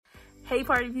Hey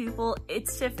party people,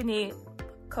 it's Tiffany,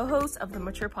 co-host of the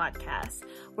Mature Podcast.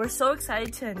 We're so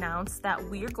excited to announce that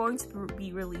we are going to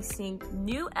be releasing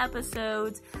new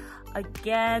episodes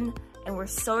again, and we're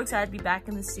so excited to be back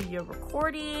in the studio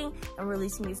recording and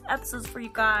releasing these episodes for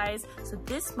you guys. So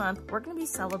this month, we're going to be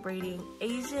celebrating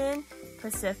Asian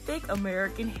Pacific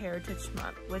American Heritage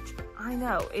Month, which I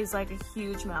know is like a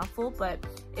huge mouthful, but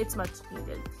it's much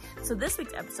needed. So this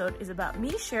week's episode is about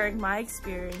me sharing my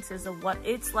experiences of what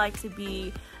it's like to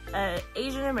be an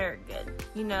Asian American,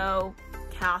 you know,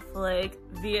 Catholic,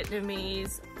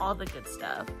 Vietnamese, all the good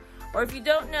stuff. Or if you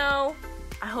don't know,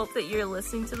 I hope that you're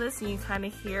listening to this and you kind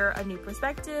of hear a new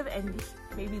perspective and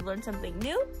maybe learn something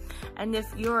new. And if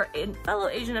you're a fellow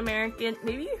Asian American,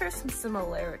 maybe you hear some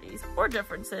similarities or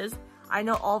differences. I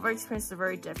know all of our experiences are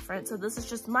very different, so this is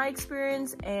just my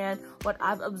experience and what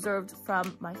I've observed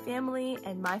from my family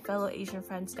and my fellow Asian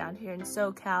friends down here in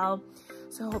SoCal.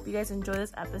 So I hope you guys enjoy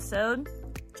this episode.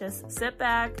 Just sit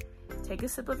back, take a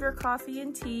sip of your coffee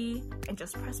and tea, and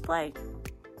just press play.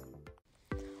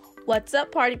 What's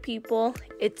up, party people?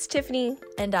 It's Tiffany.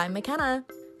 And I'm McKenna.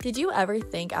 Did you ever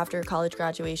think after college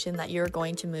graduation that you were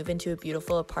going to move into a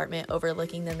beautiful apartment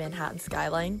overlooking the Manhattan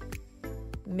skyline?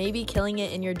 Maybe killing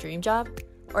it in your dream job?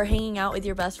 Or hanging out with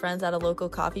your best friends at a local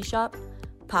coffee shop?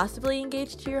 Possibly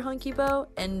engaged to your hunky beau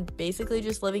and basically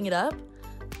just living it up?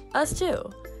 Us too.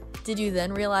 Did you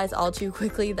then realize all too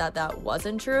quickly that that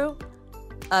wasn't true?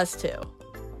 Us too.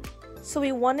 So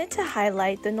we wanted to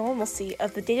highlight the normalcy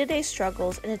of the day-to-day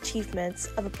struggles and achievements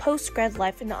of a post-grad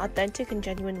life in an authentic and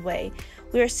genuine way.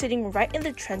 We are sitting right in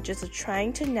the trenches of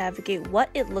trying to navigate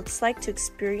what it looks like to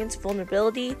experience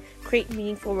vulnerability, create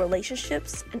meaningful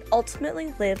relationships, and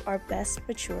ultimately live our best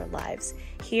mature lives.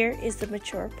 Here is the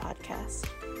Mature Podcast.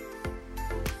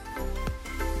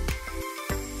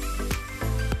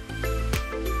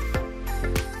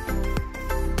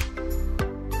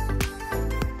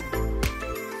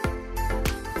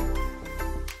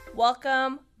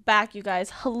 Welcome back, you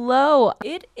guys. Hello.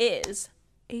 It is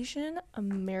Asian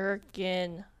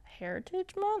American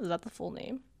Heritage Month. Is that the full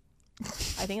name?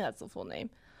 I think that's the full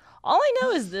name. All I know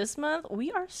is this month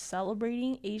we are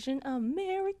celebrating Asian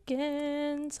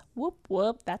Americans. Whoop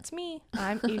whoop. That's me.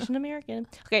 I'm Asian American.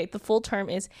 Okay, the full term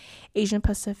is Asian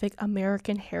Pacific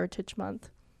American Heritage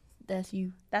Month. That's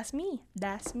you. That's me.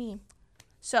 That's me.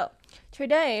 So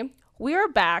today we are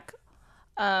back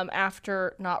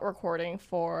after not recording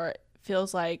for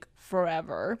feels like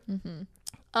forever.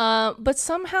 But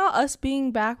somehow us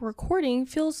being back recording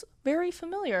feels very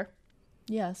familiar.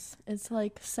 Yes, it's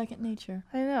like second nature.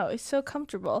 I know, it's so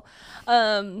comfortable.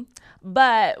 But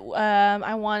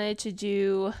I wanted to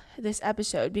do this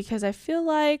episode because I feel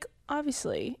like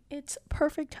obviously it's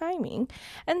perfect timing.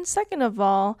 And second of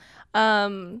all,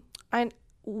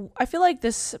 I feel like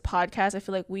this podcast, I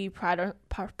feel like we pride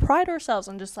ourselves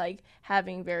on just like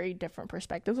having very different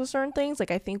perspectives of certain things. Like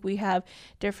I think we have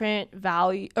different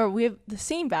value, or we have the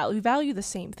same value, we value the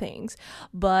same things,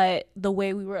 but the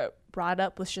way we were brought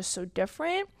up was just so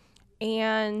different.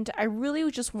 And I really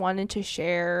just wanted to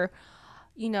share,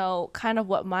 you know, kind of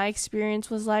what my experience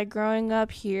was like growing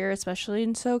up here, especially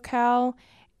in SoCal,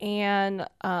 and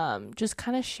just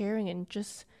kind of sharing and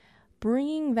just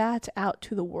bringing that out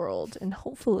to the world, and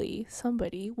hopefully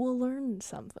somebody will learn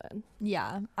something.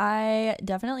 Yeah, I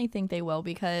definitely think they will,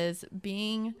 because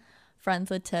being friends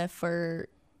with Tiff for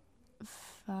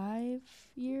 5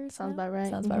 years Sounds now? about right.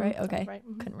 Sounds about right. Okay. Sounds right.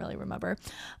 Couldn't really remember.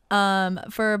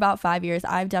 For about 5 years,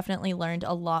 I've definitely learned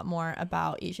a lot more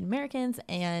about Asian Americans,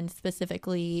 and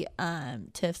specifically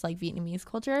Tiff's like Vietnamese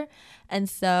culture. And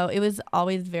so it was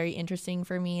always very interesting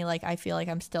for me. Like I feel like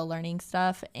I'm still learning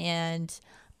stuff, and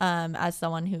as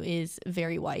someone who is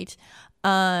very white,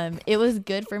 it was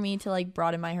good for me to like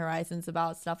broaden my horizons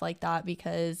about stuff like that,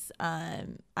 because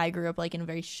I grew up like in a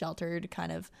very sheltered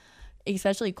kind of,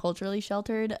 especially culturally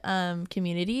sheltered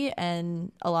community,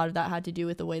 and a lot of that had to do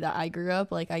with the way that I grew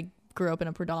up. Like I grew up in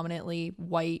a predominantly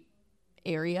white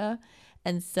area,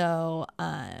 and so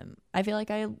I feel like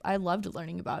I loved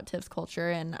learning about Tiff's culture,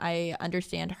 and I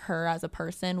understand her as a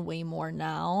person way more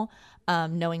now,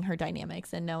 knowing her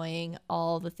dynamics and knowing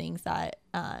all the things that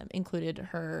included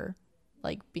her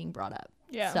like being brought up.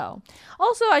 Yeah. So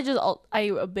also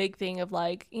a big thing of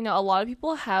like, you know, a lot of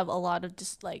people have a lot of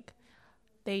just like,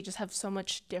 they just have so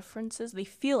much differences. They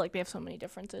feel like they have so many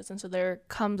differences, and so there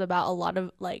comes about a lot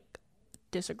of like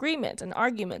disagreements and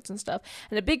arguments and stuff.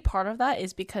 And a big part of that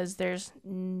is because there's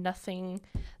nothing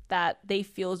that they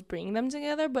feel is bringing them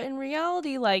together. But in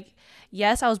reality, like,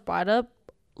 yes, I was brought up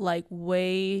like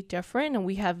way different and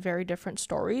we have very different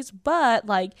stories, but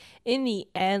like in the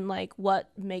end, like what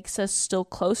makes us still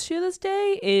close to this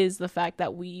day is the fact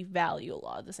that we value a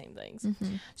lot of the same things.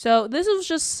 So this was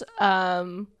just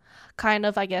kind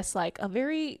of, I guess, like a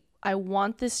very, I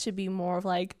want this to be more of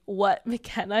like what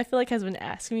McKenna, I feel like, has been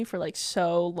asking me for like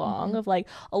so long, of like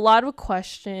a lot of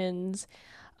questions,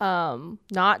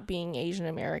 not being Asian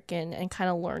American, and kind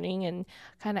of learning and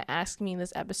kind of asking me in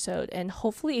this episode. And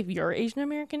hopefully if you're Asian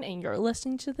American and you're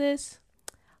listening to this,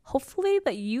 hopefully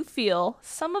that you feel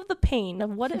some of the pain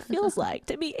of what it feels like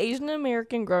to be Asian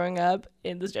American growing up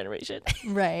in this generation.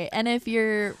 Right. And if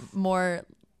you're more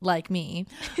like me,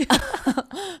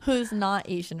 who's not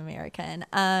Asian American,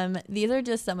 these are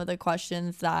just some of the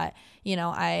questions that, you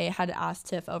know, I had asked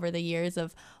Tiff over the years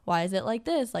of, why is it like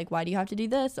this? Like, why do you have to do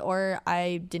this? Or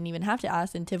I didn't even have to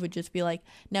ask, and Tiff would just be like,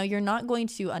 no, you're not going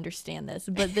to understand this,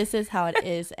 but this is how it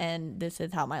is, and this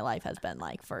is how my life has been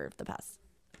like for the past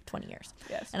 20 years.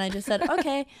 Yes. And I just said,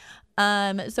 okay.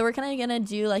 So we're kind of gonna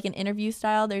do like an interview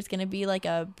style. There's gonna be like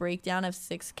a breakdown of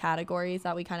 6 categories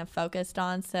that we kind of focused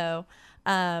on. So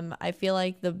I feel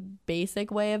like the basic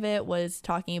way of it was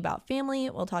talking about family.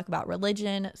 We'll talk about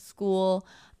religion, school,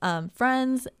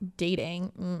 friends,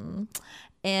 dating,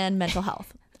 and mental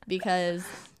health, because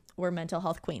we're mental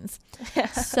health queens.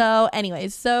 So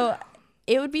anyways, so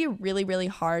it would be really, really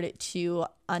hard to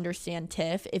understand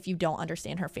Tiff if you don't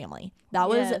understand her family. That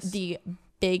was the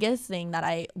biggest thing that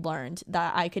I learned,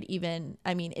 that I could even,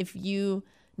 I mean, if you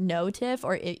know Tiff,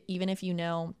 or even if you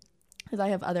know, because I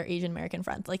have other Asian American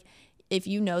friends, like if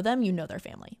you know them, you know their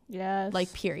family. Yes.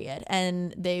 Like, period.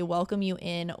 And they welcome you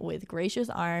in with gracious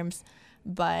arms,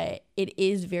 but it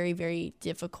is very, very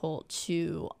difficult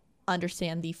to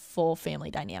understand the full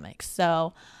family dynamics.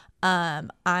 So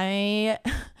I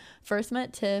first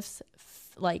met Tiff's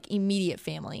like immediate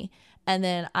family, and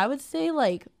then I would say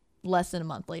like less than a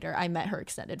month later I met her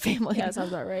extended family. Yeah, sounds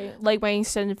about right. Like, my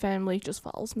extended family just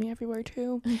follows me everywhere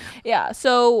too.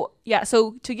 So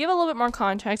to give a little bit more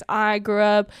context, I grew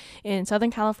up in Southern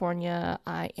California.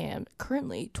 I am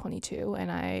currently 22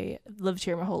 and I lived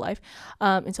here my whole life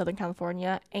in Southern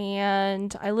California,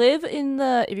 and I live in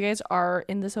the, if you guys are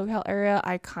in the SoCal area,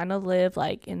 I kind of live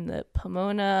like in the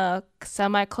Pomona,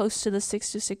 semi close to the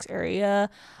 626 area,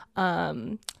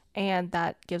 and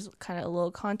that gives kind of a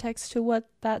little context to what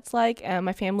that's like. And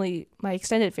my family, my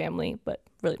extended family, but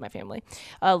really my family,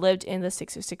 lived in the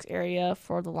 606 area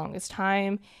for the longest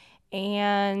time.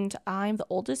 And I'm the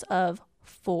oldest of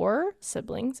 4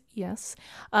 siblings. Yes.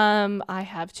 I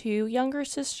have 2 younger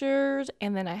sisters,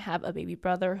 and then I have a baby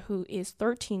brother who is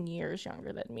 13 years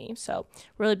younger than me. So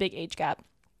really big age gap.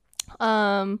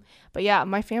 But yeah,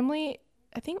 my family,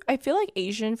 I feel like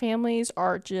Asian families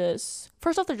are just,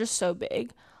 first off, they're just so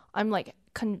big.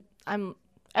 Everyone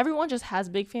just has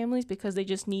big families because they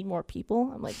just need more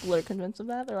people. I'm like literally convinced of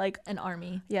that. They're like an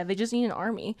army. Yeah, they just need an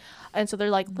army. And so they're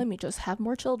like, let me just have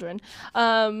more children.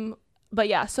 But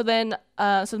yeah, so then,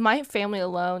 so my family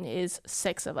alone is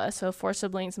 6 of us. So 4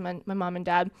 siblings, my mom and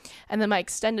dad, and then my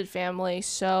extended family.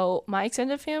 So my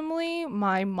extended family,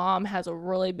 my mom has a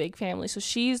really big family. So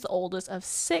she's the oldest of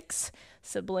 6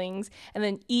 siblings, and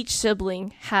then each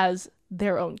sibling has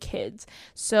their own kids.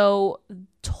 So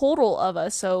total of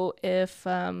us, so if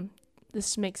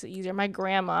this makes it easier, my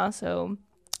grandma, so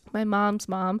my mom's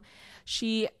mom,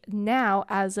 she now,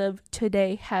 as of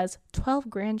today, has 12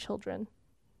 grandchildren.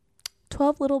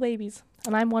 12 little babies,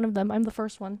 and I'm one of them. I'm the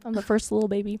first one. I'm the first little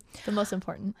baby. The most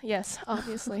important. Yes,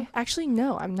 obviously. Actually,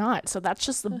 no, I'm not. So that's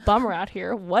just the bummer out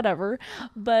here. Whatever.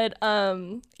 But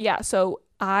yeah, so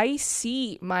I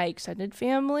see my extended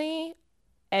family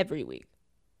every week.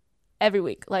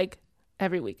 Like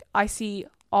every week. I see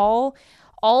all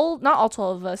not all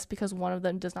 12 of us, because one of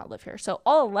them does not live here. So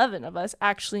all 11 of us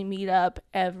actually meet up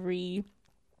every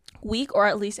week, or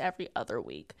at least every other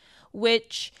week,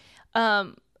 which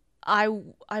I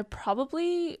feel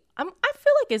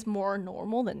like it's more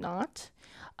normal than not.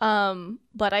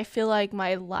 But I feel like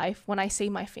my life, when I say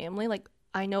my family, like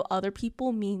I know other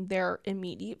people mean their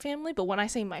immediate family, but when I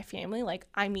say my family, like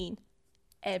I mean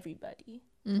everybody,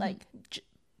 like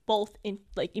both in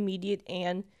like immediate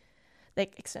and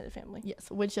like extended family.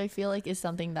 Yes, which I feel like is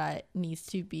something that needs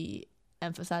to be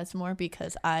emphasized more,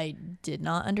 because I did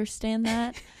not understand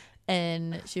that.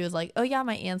 And she was like, oh yeah,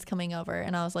 my aunt's coming over,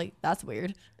 and I was like, that's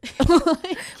weird.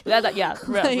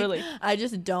 Really. I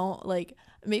just don't like,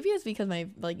 maybe it's because my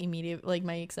like immediate, like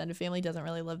my extended family doesn't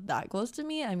really live that close to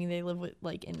me. I mean, they live with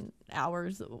like in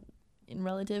hours in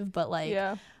relative, but like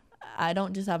I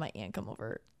don't just have my aunt come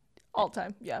over all the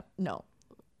time. Yeah, no,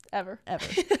 ever.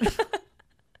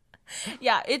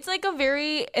 Yeah, it's like a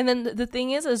very, and then the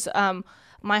thing is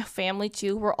my family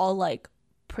too were all like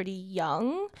pretty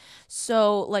young,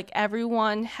 so like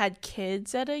everyone had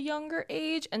kids at a younger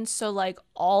age, and so like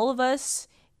all of us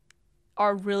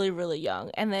are really really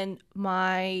young. And then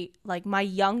my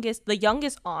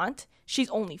youngest aunt, she's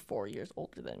only 4 years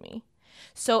older than me,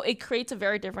 so it creates a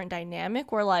very different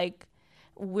dynamic where like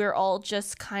we're all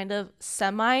just kind of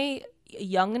semi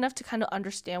young enough to kind of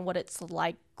understand what it's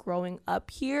like growing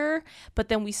up here, but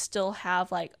then we still have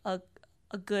like a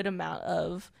good amount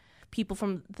of people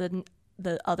from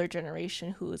the other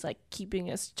generation who is like keeping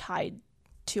us tied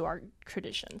to our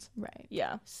traditions. Right.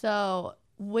 Yeah. So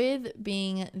with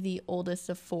being the oldest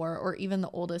of 4, or even the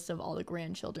oldest of all the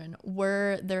grandchildren,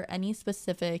 were there any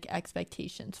specific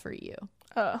expectations for you?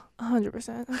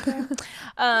 100%. Okay.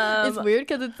 It's weird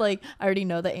because it's like I already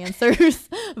know the answers,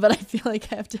 but I feel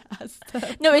like I have to ask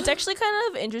them. No, it's actually kind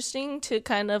of interesting to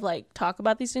kind of like talk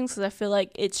about these things, because I feel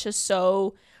like it's just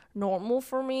so normal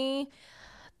for me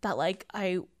that like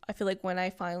I feel like when I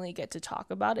finally get to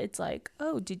talk about it, it's like,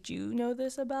 oh, did you know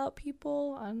this about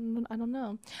people? I don't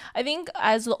know. I think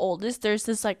as the oldest, there's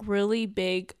this like really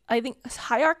big, I think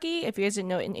hierarchy, if you guys didn't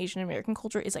know, in Asian American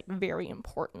culture is like very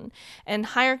important. And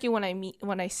hierarchy, when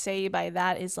I say by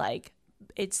that, is like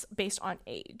it's based on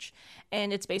age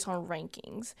and it's based on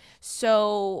rankings.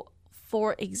 So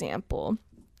for example,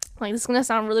 like this is gonna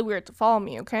sound really weird to follow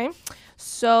me, okay?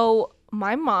 So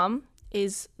my mom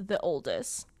is the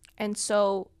oldest, and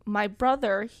so my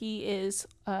brother, he is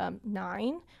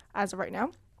 9 as of right now.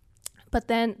 But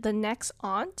then the next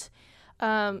aunt,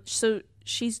 so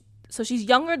she's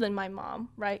younger than my mom,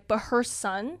 right? But her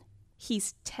son,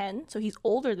 he's 10, so he's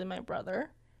older than my brother,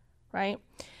 right?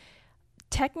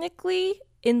 Technically,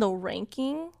 in the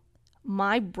ranking,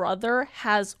 my brother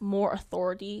has more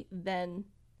authority than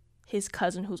his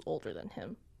cousin who's older than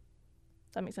him.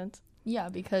 Does that make sense? Yeah,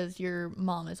 because your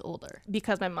mom is older.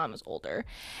 Because my mom is older.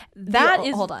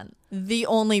 Hold on. The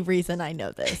only reason I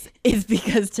know this is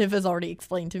because Tiff has already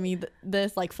explained to me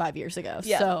this like 5 years ago.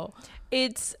 Yeah. So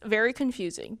it's very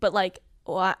confusing, but like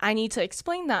I need to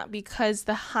explain that because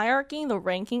the hierarchy and the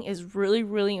ranking is really,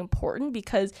 really important,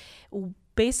 because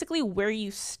basically where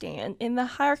you stand in the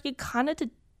hierarchy kind of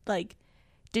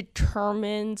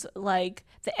determines like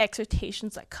the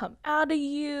expectations that come out of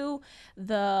you,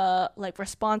 the like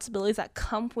responsibilities that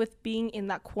come with being in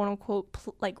that quote unquote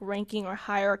like ranking or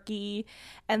hierarchy,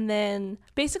 and then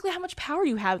basically how much power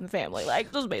you have in the family.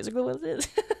 Like that's basically what it is.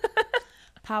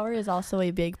 Power is also a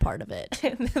big part of it.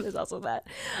 And there's also that.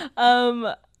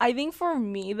 I think for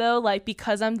me though, like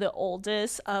because I'm the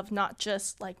oldest of not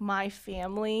just like my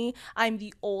family, I'm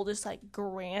the oldest like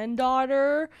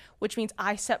granddaughter, which means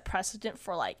I set precedent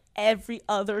for like every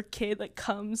other kid that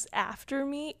comes after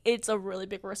me. It's a really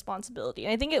big responsibility,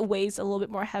 and I think it weighs a little bit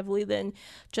more heavily than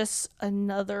just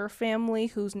another family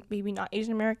who's maybe not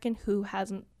Asian American who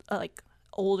hasn't like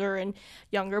older and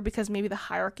younger, because maybe the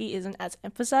hierarchy isn't as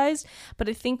emphasized. But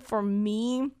I think for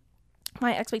me,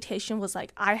 my expectation was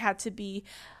like I had to be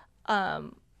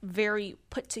very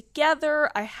put together,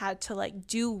 I had to like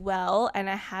do well, and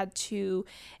I had to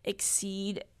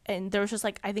exceed. And there was just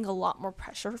like I think a lot more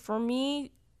pressure for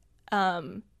me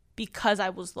because I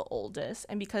was the oldest,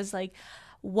 and because like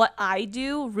what I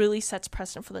do really sets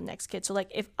precedent for the next kid. So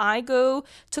like if I go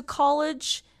to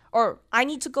college, or I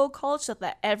need to go to college so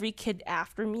that every kid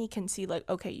after me can see like,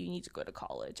 okay, you need to go to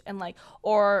college, and like,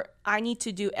 or I need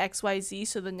to do XYZ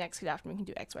so the next kid after me can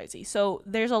do XYZ. So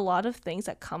there's a lot of things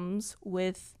that comes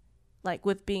with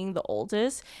being the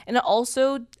oldest. And it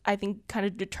also, I think, kind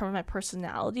of determined my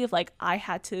personality of like, I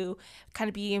had to kind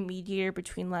of be a mediator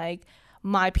between like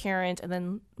my parents and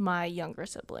then my younger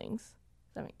siblings.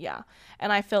 I mean, yeah.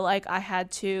 And I feel like I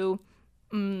had to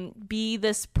be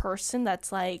this person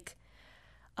that's like,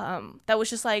 that was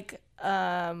just like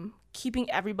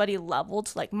keeping everybody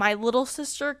leveled. Like my little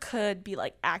sister could be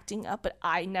like acting up, but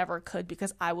I never could,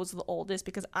 because I was the oldest,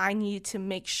 because I needed to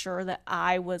make sure that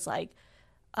I was like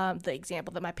the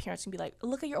example that my parents can be like,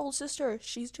 look at your older sister,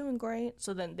 she's doing great.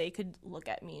 So then they could look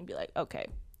at me and be like, okay,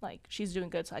 like she's doing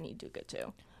good, so I need to do good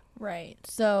too. Right.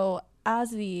 So as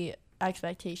the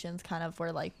expectations kind of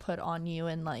were like put on you,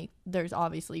 and like there's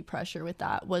obviously pressure with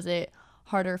that, was it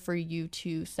harder for you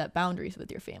to set boundaries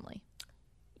with your family?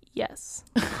 Yes,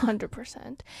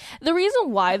 100%. The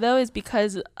reason why though is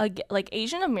because like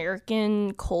Asian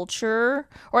American culture,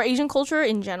 or Asian culture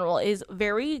in general, is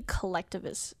very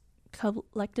collectivistic.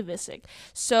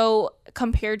 So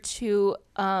compared to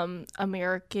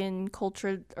American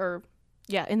culture, or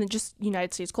yeah, in the just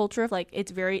United States culture of like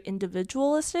it's very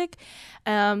individualistic.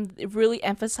 It really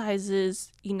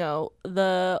emphasizes, you know,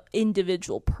 the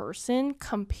individual person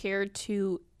compared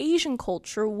to Asian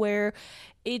culture where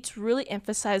it's really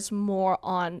emphasized more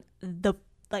on the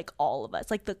like all of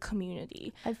us, like the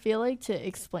community. I feel like to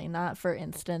explain that, for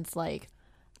instance, like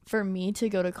for me to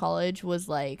go to college was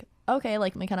like, okay,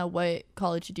 like McKenna, what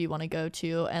college do you want to go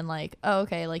to? And like, oh,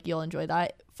 okay, like you'll enjoy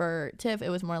that. For Tiff, it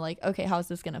was more like, okay, how's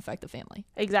this going to affect the family?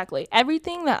 Exactly.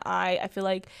 Everything that I feel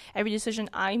like every decision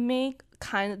I make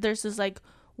kind of, there's this like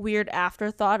weird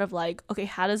afterthought of like, okay,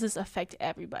 how does this affect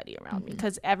everybody around me?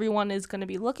 Because everyone is going to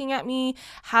be looking at me.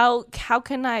 How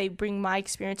can I bring my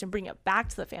experience and bring it back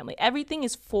to the family? Everything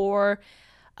is for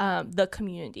the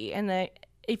community. And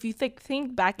if you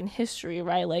think back in history,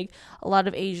 right, like a lot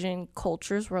of Asian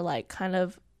cultures were like kind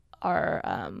of are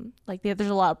like there's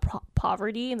a lot of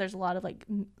poverty and there's a lot of like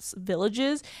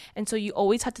villages, and so you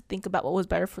always had to think about what was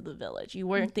better for the village. You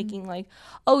weren't thinking like,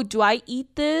 oh, do I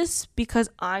eat this because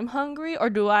I'm hungry,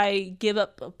 or do I give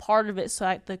up a part of it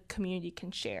so the community can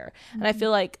share? And I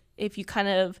feel like if you kind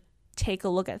of take a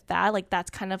look at that, like that's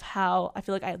kind of how I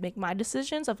feel like I make my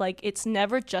decisions of like it's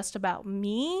never just about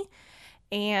me,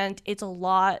 and it's a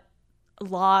lot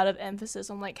of emphasis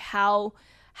on like how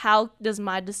does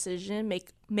my decision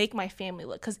make my family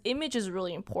look, because image is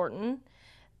really important.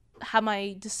 How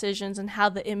my decisions and how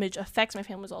the image affects my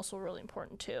family is also really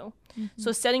important too.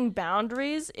 So setting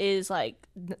boundaries is like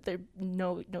there's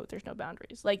no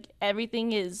boundaries. Like everything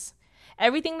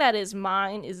that is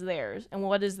mine is theirs, and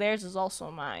what is theirs is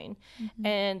also mine.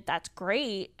 And that's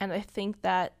great. And I think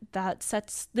that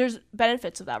sets, there's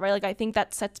benefits of that, right? Like I think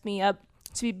that sets me up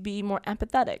to be more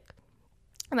empathetic.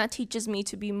 And that teaches me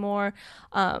to be more,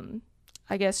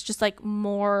 I guess, just like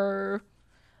more,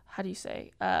 how do you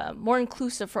say, more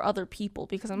inclusive for other people,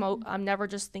 because I'm never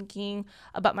just thinking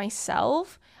about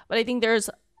myself. But I think there's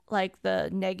like the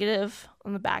negative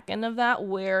on the back end of that,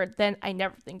 where then I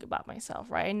never think about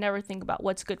myself, right? I never think about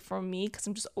what's good for me, because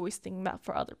I'm just always thinking about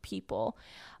for other people.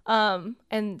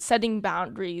 And setting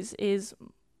boundaries is,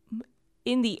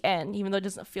 in the end, even though it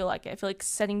doesn't feel like it, I feel like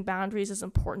setting boundaries is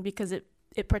important because it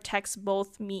protects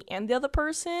both me and the other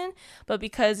person. But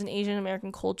because in Asian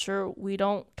American culture, we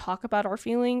don't talk about our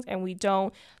feelings and we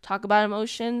don't talk about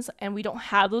emotions and we don't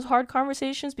have those hard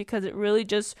conversations, because it really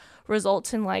just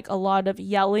results in like a lot of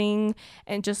yelling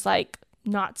and just like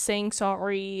not saying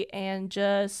sorry and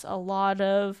just a lot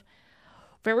of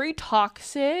very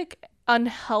toxic,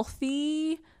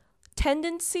 unhealthy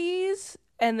tendencies,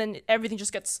 and then everything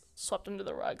just gets swept under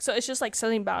the rug. So it's just like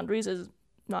setting boundaries is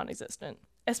non-existent.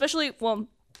 Especially, well, I'm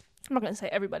not going to say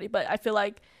everybody, but I feel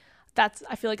like it's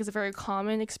a very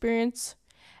common experience,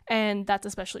 and that's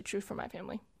especially true for my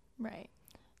family. Right.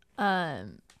 I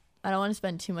don't want to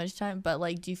spend too much time, but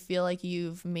like, do you feel like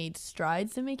you've made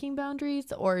strides in making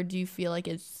boundaries, or do you feel like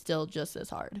it's still just as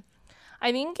hard?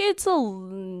 I think it's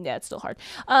still hard.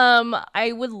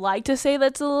 I would like to say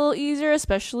that's a little easier,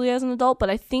 especially as an adult,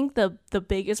 but I think the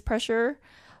biggest pressure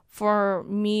for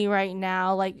me right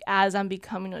now, like as I'm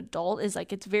becoming an adult, is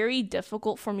like it's very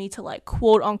difficult for me to like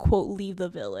quote unquote leave the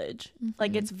village.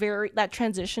 Like it's that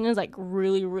transition is like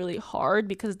really, really hard,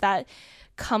 because that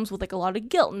comes with like a lot of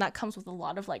guilt, and that comes with a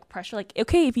lot of like pressure. Like,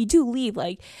 okay, if you do leave,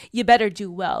 like you better do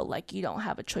well. Like you don't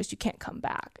have a choice. You can't come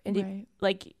back. And if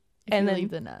and then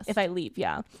leave the nest. If I leave,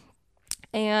 yeah.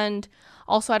 And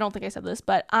also, I don't think I said this,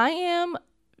 but I am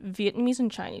Vietnamese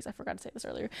and Chinese. I forgot to say this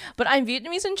earlier, but I'm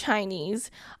Vietnamese and Chinese.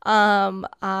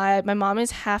 My mom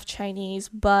is half Chinese,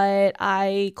 but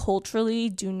I culturally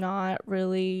do not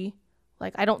really,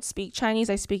 like, I don't speak Chinese.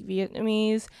 I speak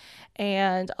Vietnamese,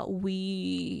 and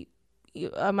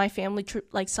my family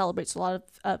celebrates a lot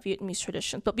of Vietnamese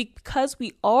traditions. But because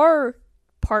we are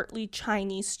partly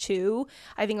Chinese too,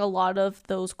 I think a lot of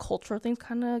those cultural things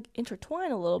kind of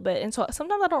intertwine a little bit, and so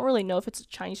sometimes I don't really know if it's a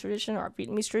Chinese tradition or a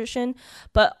Vietnamese tradition,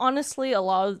 but honestly a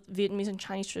lot of Vietnamese and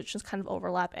Chinese traditions kind of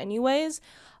overlap anyways.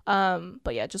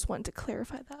 But yeah, just wanted to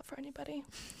clarify that for anybody.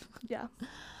 Yeah.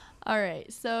 All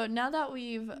right, so now that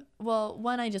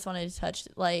I just wanted to touch,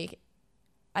 like,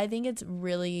 I think it's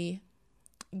really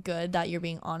good that you're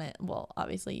being honest. Well,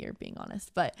 obviously you're being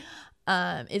honest, but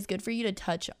it's good for you to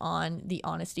touch on the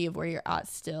honesty of where you're at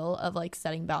still, of like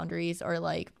setting boundaries, or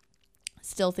like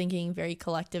still thinking very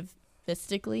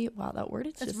collectivistically. Wow, that word,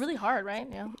 it's really hard, right?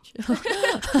 Yeah.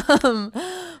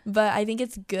 But I think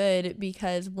it's good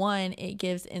because, one, it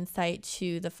gives insight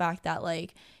to the fact that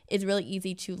like it's really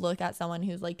easy to look at someone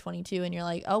who's like 22 and you're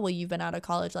like, oh, well, you've been out of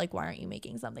college, like why aren't you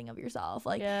making something of yourself?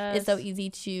 Like it's so easy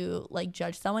to like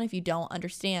judge someone if you don't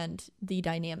understand the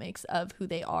dynamics of who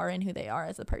they are and who they are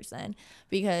as a person,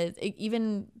 because I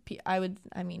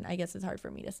guess it's hard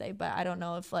for me to say, but I don't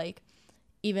know if like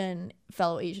even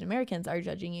fellow Asian Americans are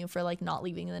judging you for like not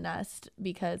leaving the nest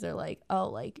because they're like, oh,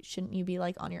 like shouldn't you be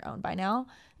like on your own by now?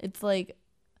 It's like,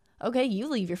 okay, you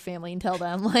leave your family and tell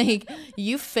them, like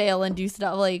you fail and do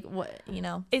stuff, like what, you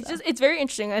know. It's very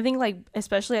interesting. I think like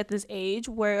especially at this age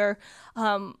where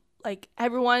like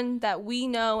everyone that we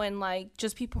know and like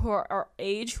just people who are our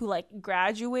age who like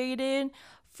graduated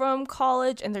from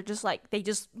college and they're just like they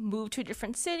just move to a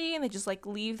different city and they just like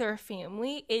leave their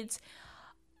family. It's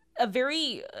a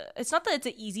very it's not that it's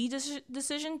an easy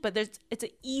decision, but it's an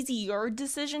easier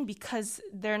decision because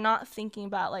they're not thinking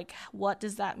about like what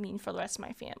does that mean for the rest of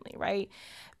my family, right?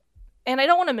 And I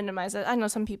don't want to minimize it. I know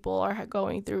some people are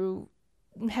going through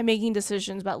making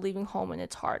decisions about leaving home and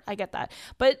it's hard. I get that,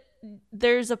 but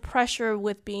there's a pressure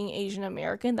with being Asian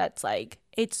American that's like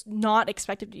it's not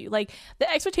expected of you. Like the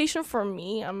expectation for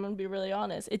me, I'm gonna be really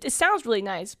honest, it sounds really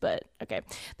nice, but okay,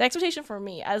 the expectation for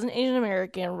me as an Asian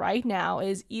American right now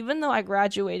is, even though I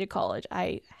graduated college,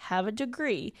 I have a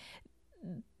degree,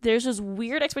 there's this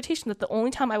weird expectation that the only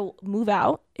time I will move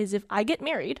out is if I get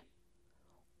married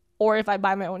or if I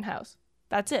buy my own house.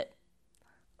 That's it.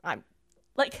 I'm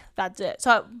like, that's it.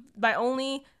 So my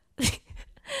only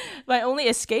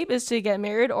escape is to get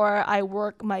married, or I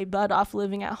work my butt off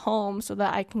living at home so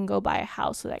that I can go buy a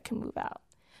house so that I can move out.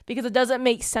 Because it doesn't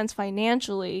make sense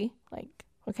financially. Like,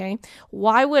 okay,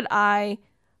 why would I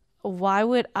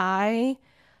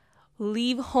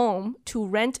leave home to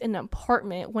rent an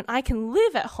apartment when I can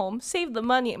live at home, save the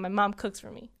money, and my mom cooks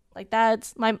for me? Like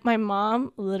that's my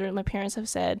mom, literally my parents have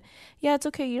said, yeah, it's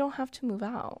okay, you don't have to move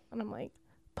out. And I'm like,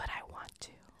 but I want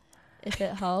to. If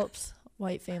it helps.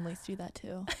 White families do that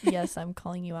too. Yes, I'm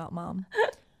calling you out, Mom.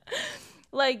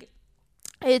 Like,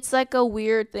 it's like a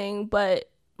weird thing, but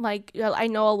like I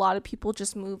know a lot of people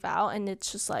just move out, and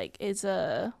it's just like it's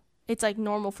like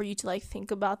normal for you to like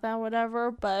think about that, whatever.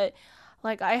 But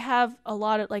like I have a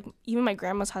lot of like even my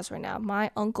grandma's house right now. My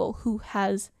uncle, who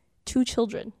has 2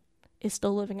 children, is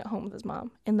still living at home with his mom,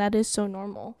 and that is so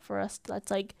normal for us. That's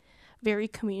like very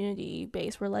community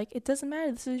based. We're like, it doesn't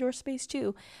matter. This is your space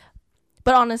too.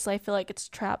 But honestly, I feel like it's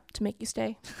a trap to make you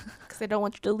stay because they don't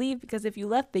want you to leave, because if you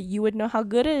left, then you would know how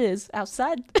good it is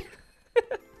outside.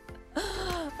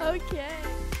 Okay.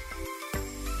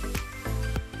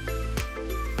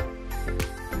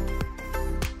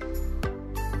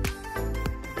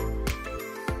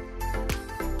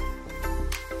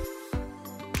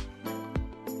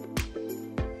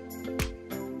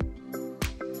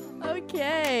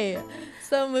 Okay.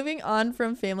 So moving on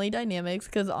from family dynamics,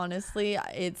 because honestly,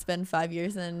 it's been 5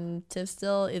 years and Tiff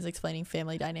still is explaining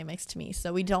family dynamics to me.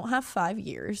 So we don't have 5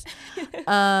 years.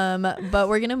 But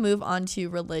we're going to move on to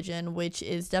religion, which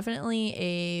is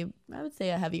definitely I would say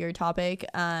a heavier topic,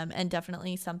 and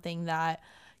definitely something that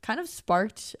kind of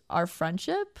sparked our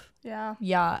friendship. Yeah.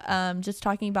 Yeah. Just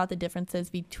talking about the differences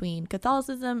between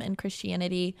Catholicism and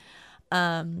Christianity.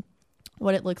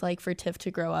 What it looked like for Tiff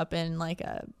to grow up in like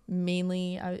a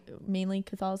mainly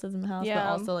Catholicism house, but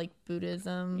also like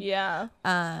Buddhism. Yeah.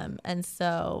 And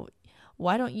so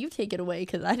why don't you take it away?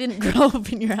 Because I didn't grow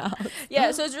up in your house. Yeah,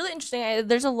 so it's really interesting.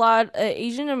 There's a lot of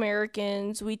Asian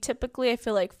Americans. We typically, I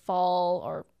feel like,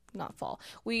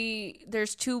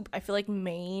 there's 2, I feel like,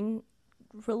 main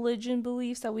religion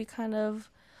beliefs that we kind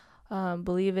of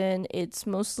believe in. It's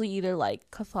mostly either like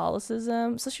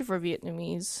Catholicism, especially for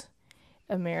Vietnamese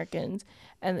Americans,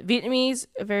 and Vietnamese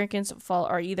Americans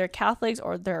are either Catholics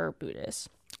or they're Buddhists.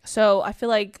 So I feel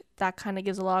like that kind of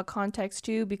gives a lot of context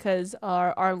too, because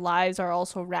our lives are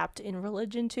also wrapped in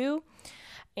religion too.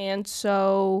 And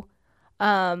so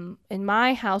in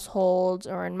my household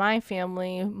or in my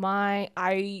family,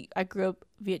 I grew up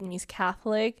Vietnamese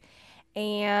Catholic,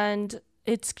 and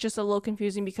it's just a little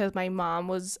confusing because my mom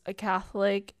was a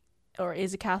Catholic or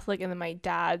is a Catholic, and then my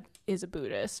dad is a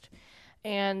Buddhist.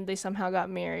 And they somehow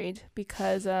got married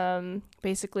because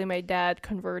basically my dad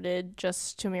converted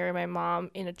just to marry my mom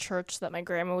in a church so that my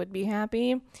grandma would be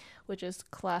happy, which is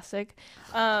classic.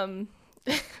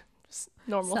 Just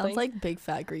normal Sounds things. like Big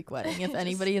Fat Greek Wedding. If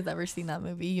anybody has ever seen that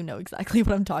movie, you know exactly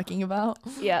what I'm talking about.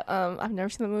 Yeah, I've never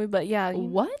seen the movie, but yeah.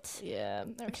 What? Yeah.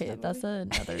 Okay, that's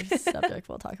another subject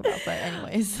we'll talk about, but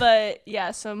anyways. But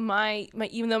yeah, so my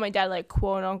even though my dad like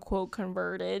quote unquote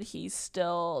converted, he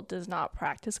still does not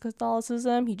practice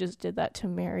Catholicism. He just did that to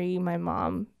marry my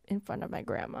mom in front of my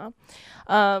grandma.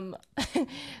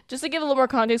 Just to give a little more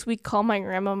context, we call my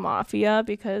grandma Mafia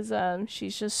because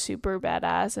she's just super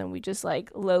badass, and we just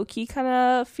like low-key kind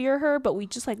of fear her, but we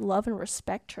just like love and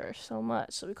respect her so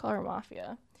much, so we call her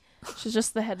Mafia. She's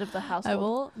just the head of the household. I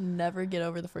will never get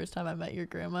over the first time I met your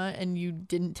grandma and you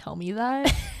didn't tell me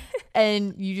that.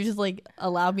 And you just like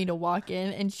allowed me to walk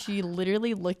in, and she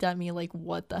literally looked at me like,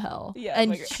 what the hell? Yeah.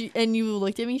 And you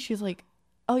looked at me, she's like,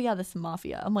 oh yeah, this is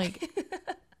Mafia. I'm like,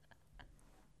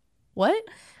 what?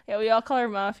 Yeah, we all call her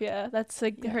Mafia. That's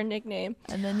like her nickname.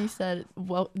 And then you said,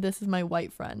 well, this is my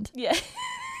white friend. Yeah.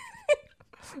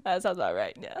 That sounds about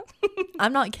right. Yeah.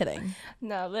 I'm not kidding.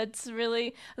 No, that's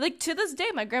really like to this day.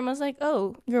 My grandma's like,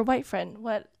 "Oh, your white friend."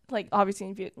 What? Like obviously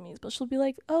in Vietnamese, but she'll be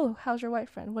like, "Oh, how's your white white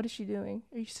friend? What is she doing?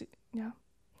 Are you? Yeah,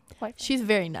 white friend." She's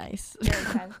very nice. Very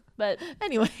kind. But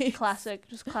anyway, classic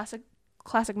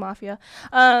Mafia.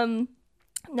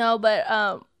 No,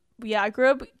 but yeah, I grew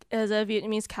up as a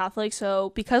Vietnamese Catholic,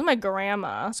 so because my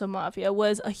grandma, so Mafia,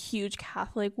 was a huge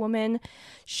Catholic woman,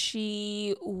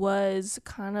 she was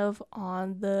kind of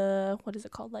on the, what is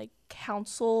it called, like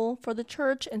council for the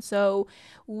church, and so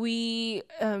we,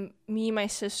 me, my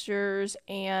sisters,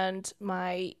 and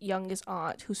my youngest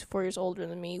aunt, who's 4 years older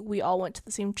than me, we all went to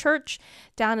the same church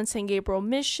down in St. Gabriel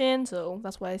Mission, so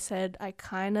that's why I said I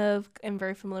kind of am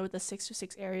very familiar with the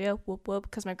 626 area, whoop whoop,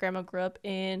 because my grandma grew up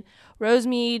in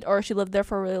Rosemead, or she lived there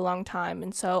for a really long time,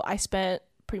 and so I spent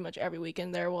pretty much every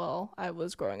weekend there while I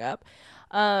was growing up.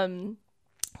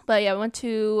 But yeah, I went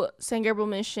to St. Gabriel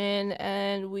Mission,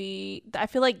 and I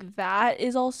feel like that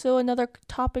is also another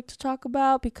topic to talk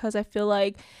about, because I feel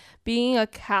like being a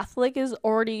Catholic is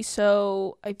already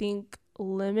so, I think,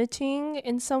 limiting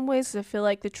in some ways, 'cause I feel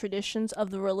like the traditions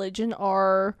of the religion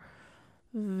are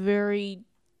very,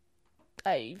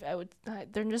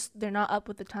 they're not up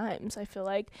with the times, I feel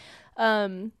like.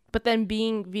 But then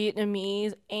being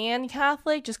Vietnamese and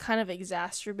Catholic just kind of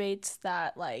exacerbates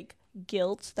that, like,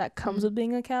 guilt that comes with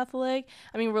being a Catholic.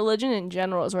 I mean, religion in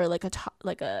general is really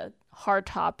like a hard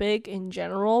topic in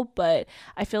general, but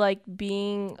I feel like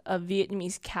being a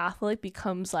Vietnamese Catholic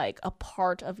becomes like a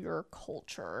part of your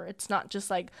culture. It's not just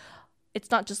like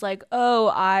oh,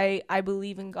 I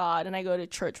believe in God and I go to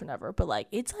church whenever, but like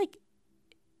it's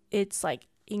like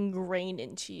ingrained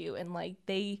into you, and like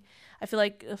I feel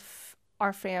like if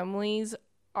our families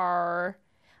are,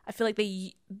 I feel like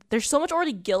there's so much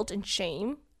already guilt and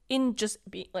shame in just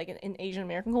being like in Asian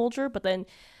American culture, but then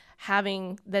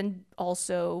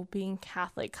also being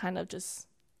Catholic kind of just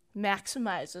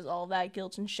maximizes all that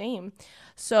guilt and shame.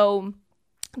 So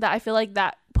that I feel like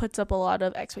that puts up a lot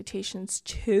of expectations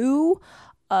too,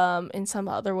 in some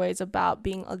other ways about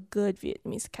being a good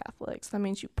Vietnamese Catholic. So that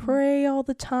means you pray all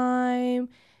the time,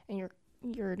 and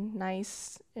you're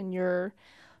nice and you're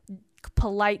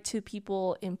polite to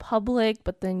people in public,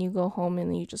 but then you go home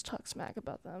and you just talk smack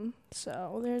about them.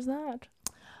 So there's that.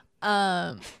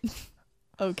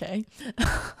 Okay.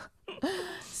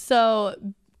 So,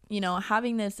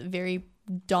 having this very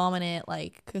dominant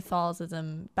like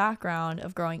Catholicism background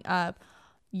of growing up,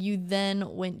 you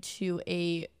then went to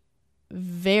a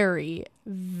very,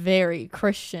 very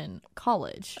Christian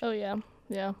college. Oh yeah.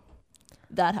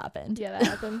 That happened. Yeah, that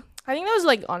happened. I think that was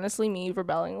like honestly me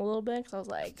rebelling a little bit, because I was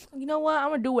like, you know what, I'm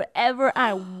gonna do whatever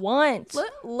I want.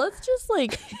 Let's just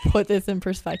like put this in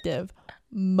perspective.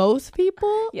 Most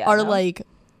people are like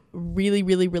really,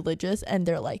 really religious, and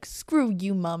they're like, screw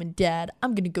you, mom and dad,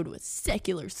 I'm gonna go to a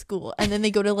secular school, and then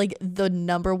they go to like the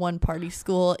 #1 party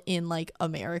school in like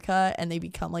America, and they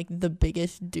become like the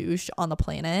biggest douche on the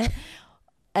planet.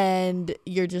 And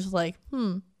you're just like,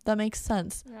 that makes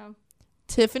sense. Yeah.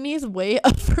 Tiffany's way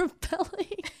of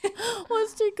rebelling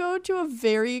was to go to a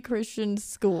very Christian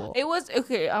school. It was,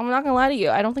 okay, I'm not gonna lie to you,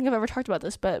 I don't think I've ever talked about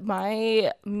this, but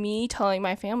me telling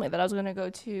my family that I was gonna go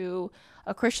to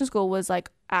a Christian school was like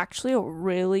actually a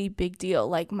really big deal.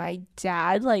 Like my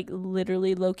dad like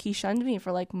literally low-key shunned me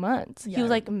for like months. Yeah. He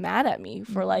was like mad at me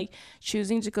for like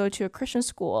choosing to go to a Christian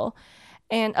school,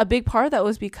 and a big part of that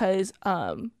was because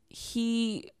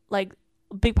he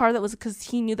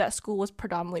knew that school was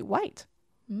predominantly white.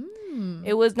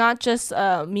 It was not just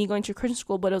me going to a Christian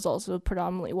school, but it was also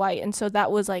predominantly white. And so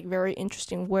that was like very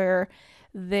interesting, where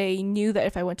they knew that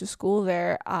if I went to school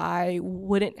there, I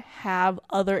wouldn't have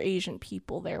other Asian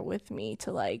people there with me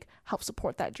to like help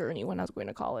support that journey when I was going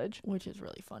to college. Which is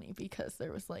really funny, because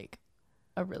there was like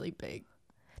a really big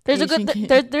there's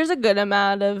a good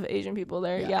amount of Asian people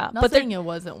there. Yeah. Not saying it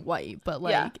wasn't white, but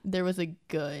like there was a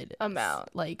good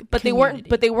amount. Like, but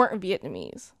community. they weren't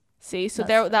Vietnamese. See, so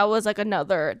that was like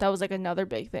another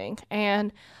big thing.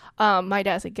 And my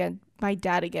dad's again my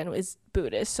dad again was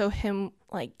Buddhist, so him,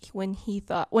 like, when he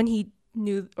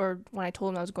knew, or when I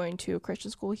told him I was going to a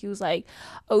Christian school, he was like,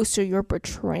 oh, so you're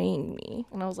betraying me.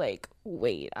 And I was like,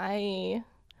 wait,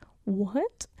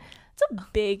 what? It's a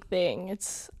big thing.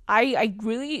 I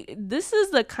really, this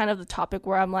is the kind of the topic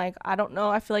where I'm like, I don't know,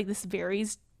 I feel like this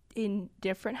varies in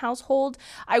different households.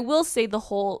 I will say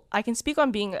I can speak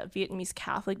on being a Vietnamese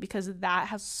Catholic, because that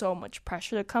has so much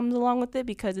pressure that comes along with it,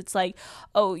 because it's like,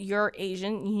 oh, you're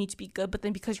Asian, you need to be good, but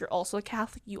then because you're also a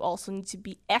Catholic, you also need to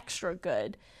be extra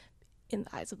good in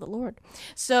the eyes of the Lord.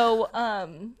 So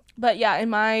but yeah, in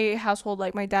my household,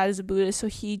 like, my dad is a Buddhist, so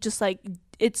he just, like,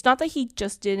 it's not that he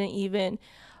just didn't even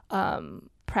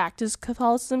practice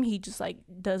Catholicism, he just, like,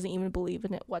 doesn't even believe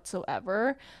in it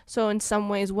whatsoever. So in some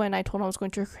ways, when I told him I was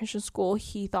going to a Christian school,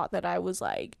 he thought that I was,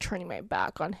 like, turning my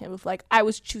back on him, if, like, I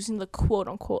was choosing the quote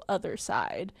unquote other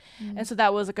side. And so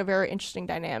that was, like, a very interesting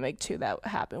dynamic too that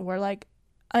happened, where, like,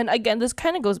 and again, this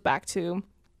kind of goes back to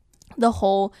the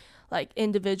whole, like,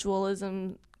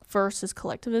 individualism versus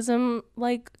collectivism,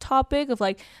 like, topic of,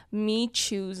 like, me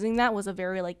choosing that was a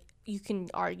very, like, you can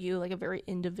argue, like, a very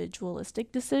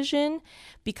individualistic decision,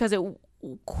 because it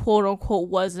quote unquote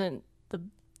wasn't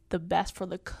the best for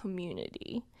the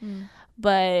community.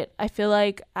 But I feel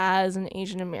like as an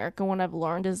Asian American, what I've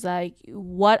learned is, like,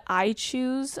 what I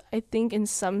choose, I think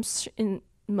in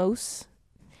most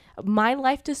my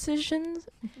life decisions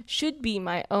should be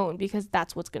my own, because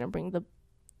that's what's going to bring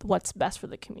what's best for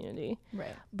the community.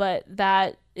 Right. But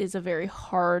that is a very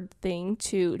hard thing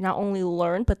to not only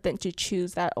learn, but then to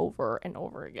choose that over and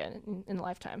over again in a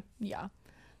lifetime. Yeah.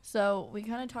 So we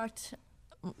kind of talked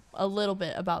a little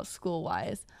bit about school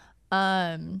wise.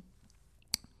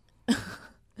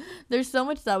 There's so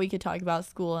much that we could talk about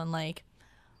school, and, like,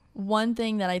 one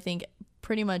thing that I think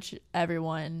pretty much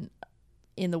everyone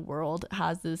in the world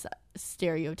has this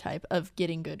stereotype of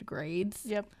getting good grades.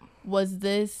 Yep. Was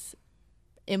this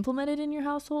implemented in your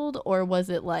household, or was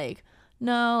it like,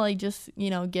 no, like, just,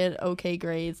 get okay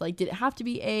grades? Like, did it have to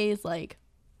be A's? Like,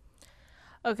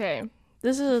 okay,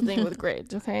 this is the thing with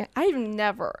grades. Okay, I've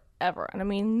never ever, and I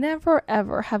mean never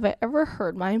ever, have I ever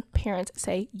heard my parents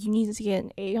say, you need to get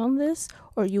an A on this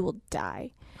or you will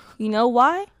die. You know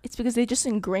why? It's because they just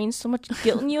ingrained so much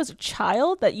guilt in you as a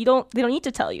child that they don't need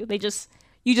to tell you.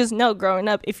 You just know growing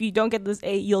up, if you don't get this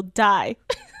A, you'll die.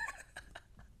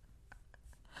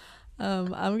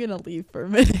 I'm gonna leave for a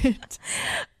minute.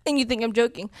 And you think I'm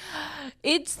joking.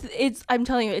 It's I'm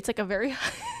telling you, it's like a very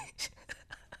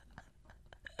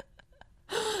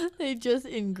They just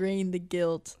ingrained the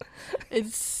guilt.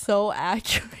 It's so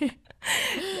accurate.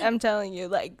 I'm telling you,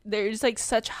 like, there's, like,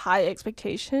 such high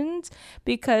expectations,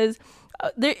 because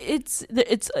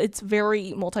it's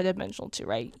very multidimensional too,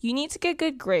 right? You need to get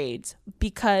good grades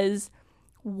because,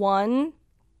 one,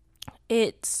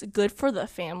 it's good for the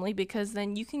family, because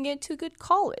then you can get to a good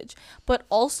college. But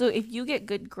also, if you get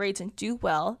good grades and do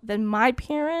well, then my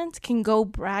parents can go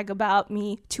brag about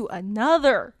me to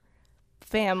another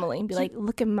family and be like,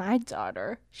 look at my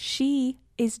daughter, she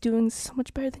is doing so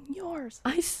much better than yours.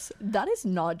 That is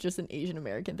not just an Asian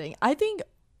American thing. I think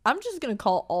I'm just gonna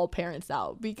call all parents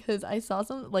out, because I saw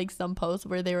some posts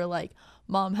where they were like,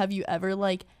 Mom, have you ever,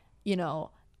 like,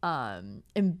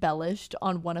 embellished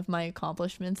on one of my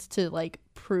accomplishments to, like,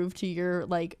 prove to your,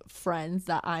 like, friends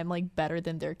that I'm, like, better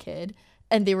than their kid?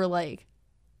 And they were like,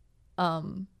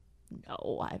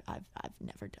 no, I've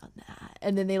never done that.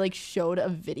 And then they, like, showed a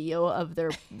video of their,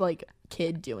 like,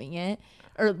 kid doing it,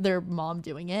 or their mom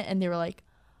doing it, and they were like,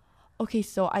 okay,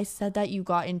 so I said that you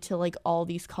got into, like, all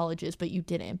these colleges, but you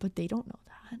didn't. But they don't know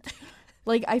that.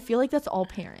 Like, I feel like that's all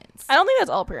parents. I don't think that's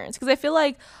all parents, because I feel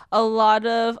like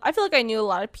I knew a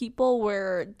lot of people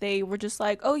where they were just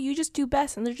like, oh, you just do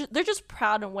best, and they're just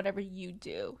proud of whatever you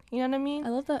do. You know what I mean? I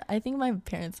love that. I think my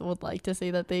parents would like to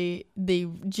say that they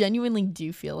genuinely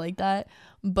do feel like that,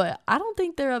 but I don't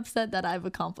think they're upset that I've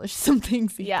accomplished some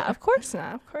things either. Yeah, of course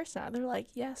not. They're like,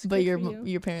 yes. But your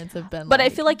parents have been. But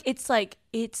like, I feel like it's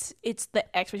the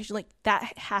expectation, like,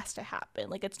 that has to happen.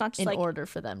 Like, it's not just in order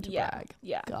for them to brag.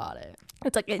 Yeah, got it.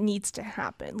 It's like, it needs to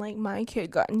happen. Like, my kid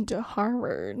got into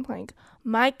Harvard. Like,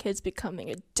 my kid's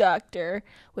becoming a doctor,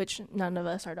 which none of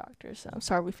us are doctors. So I'm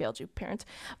sorry we failed you, parents.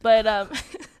 But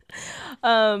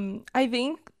I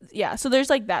think, yeah. So there's,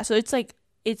 like, that. So it's like,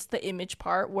 it's the image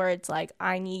part where it's like,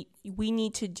 we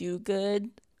need to do good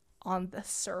on the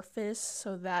surface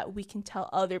so that we can tell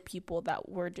other people that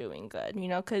we're doing good,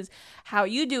 because how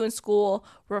you do in school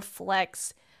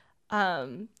reflects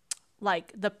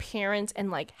like the parents and,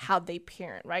 like, how they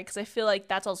parent, right? Because I feel like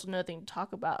that's also another thing to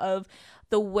talk about, of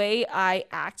the way I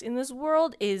act in this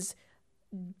world is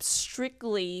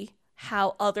strictly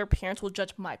how other parents will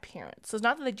judge my parents. So it's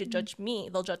not that they judge me,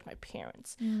 they'll judge my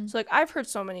parents. So like I've heard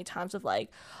so many times of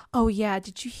like, oh yeah,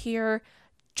 did you hear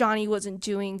Johnny wasn't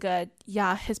doing good?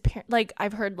 Yeah, his parent, like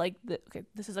I've heard like okay,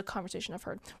 this is a conversation I've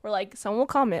heard where like someone will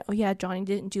comment, oh yeah, Johnny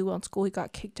didn't do well in school, he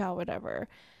got kicked out, whatever.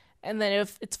 And then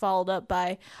if it's followed up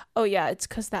by, oh yeah, it's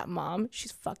because that mom,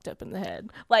 she's fucked up in the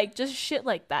head. Like just shit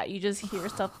like that. You just hear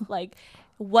stuff like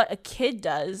what a kid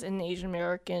does in an Asian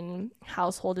American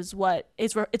household is what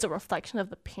is it's a reflection of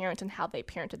the parent and how they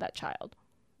parented that child.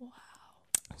 Wow.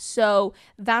 So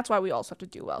that's why we also have to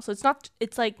do well. So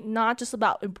it's like not just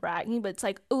about bragging, but it's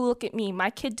like, oh, look at me,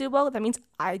 my kid did well, that means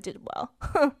I did well.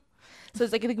 So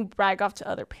it's like they can brag off to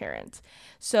other parents.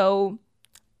 So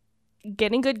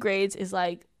getting good grades is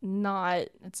like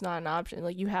it's not an option.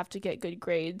 Like you have to get good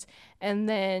grades, and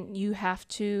then you have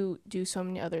to do so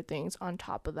many other things on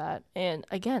top of that. And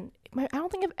again, I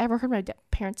don't think I've ever heard my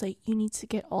parents say you need to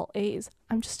get all A's.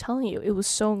 I'm just telling you, it was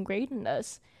so ingrained in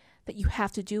us that you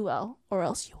have to do well or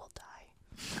else you will die.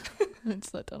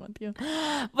 It's not done with you.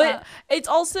 But it's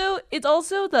also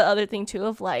the other thing too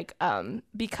of like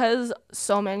because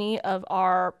so many of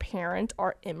our parents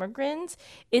are immigrants,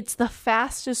 it's the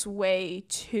fastest way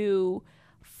to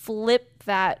flip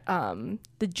that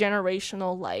the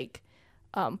generational like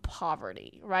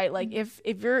poverty, right? Like if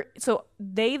you're, so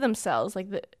they themselves, like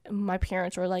my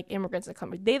parents were like immigrants that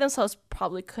come, they themselves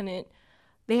probably couldn't,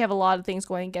 they have a lot of things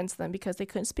going against them because they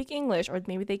couldn't speak English, or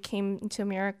maybe they came into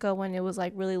America when it was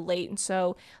like really late, and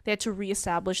so they had to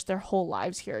reestablish their whole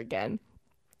lives here again.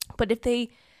 But if they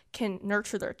can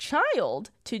nurture their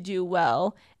child to do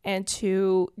well and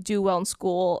to do well in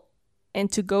school and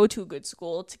to go to a good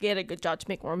school, to get a good job, to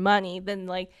make more money, then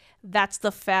like that's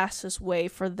the fastest way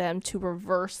for them to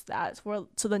reverse that,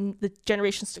 so then the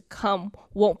generations to come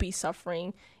won't be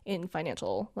suffering in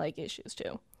financial like issues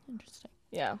too. Interesting.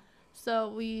 Yeah. So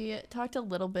we talked a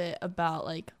little bit about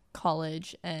like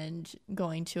college and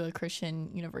going to a Christian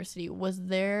university. Was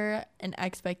there an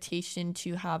expectation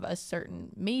to have a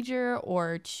certain major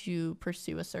or to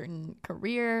pursue a certain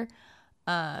career,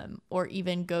 or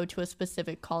even go to a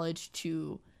specific college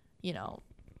to,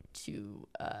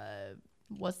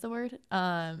 what's the word?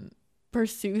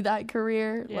 Pursue that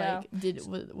career? Yeah.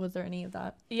 Like, was there any of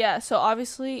that? Yeah. So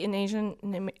obviously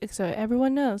so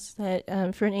everyone knows that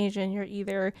if you're an Asian, you're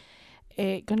either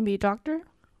going to be a doctor,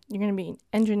 you're going to be an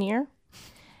engineer,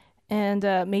 and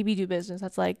maybe do business.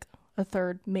 That's like a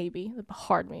third maybe, a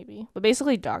hard maybe. But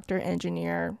basically doctor,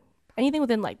 engineer, anything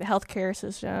within like the healthcare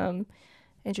system,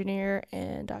 engineer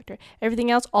and doctor.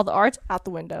 Everything else, all the arts, out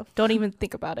the window. Don't even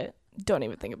think about it.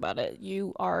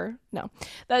 You are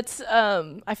that's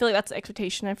I feel like that's the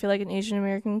expectation. I feel like in Asian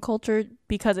American culture,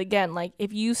 because again, like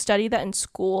if you study that in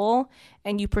school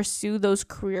and you pursue those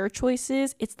career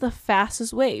choices, it's the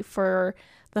fastest way for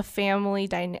the family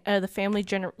the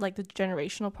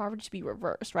generational poverty to be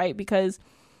reversed, right? Because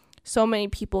so many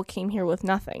people came here with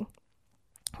nothing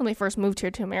when they first moved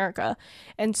here to America.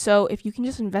 And so if you can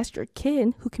just invest your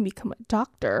kid who can become a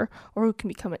doctor or who can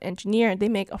become an engineer, they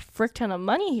make a frick ton of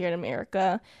money here in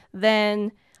America,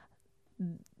 then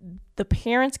the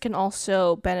parents can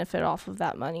also benefit off of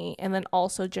that money, and then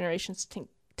also generations to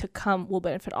come will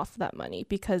benefit off of that money,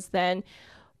 because then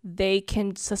they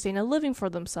can sustain a living for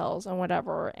themselves and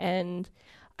whatever. And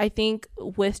I think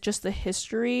with just the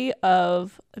history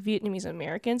of Vietnamese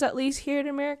Americans, at least here in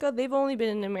America, they've only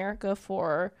been in America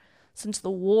since the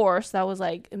war. So that was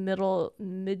like mid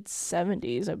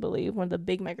 70s, I believe, when the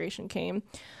big migration came,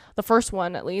 the first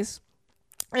one at least.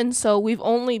 And so we've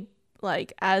only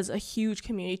like as a huge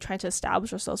community trying to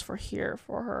establish ourselves for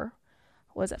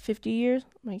 50 years?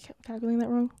 Am I calculating that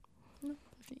wrong?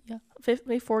 Yeah.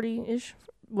 40-ish.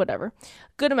 Whatever,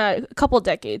 good amount, a couple of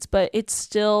decades, but it's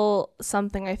still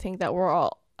something I think that we're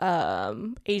all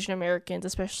Asian Americans,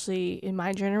 especially in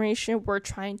my generation, we're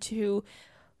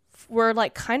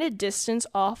like kind of distance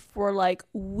off. We're like,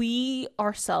 we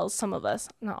ourselves, some of us,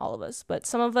 not all of us, but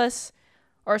some of us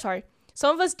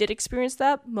did experience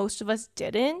that, most of us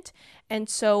didn't. And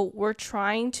so we're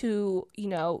trying to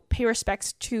pay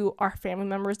respects to our family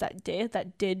members that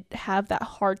did have that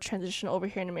hard transition over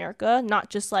here in America, not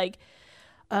just like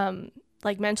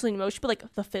mentally and emotionally, but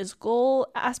like the physical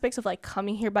aspects of like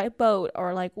coming here by boat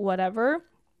or like whatever.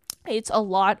 It's a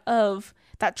lot of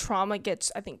that trauma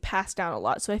gets, I think, passed down a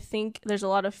lot. So I think there's a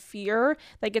lot of fear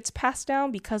that gets passed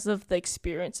down because of the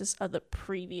experiences of the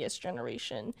previous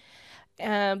generation.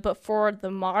 But for the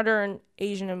modern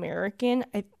Asian American,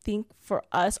 I think for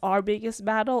us, our biggest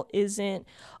battle isn't,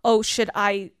 oh, should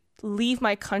I leave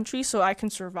my country so I can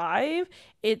survive?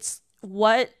 It's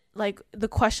what like the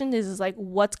question is like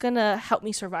what's gonna help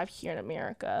me survive here in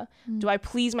America? Do I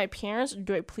please my parents or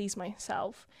do I please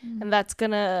myself? And that's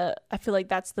gonna, I feel like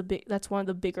that's one of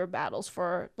the bigger battles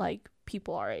for like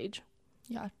people our age.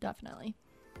 Yeah, definitely.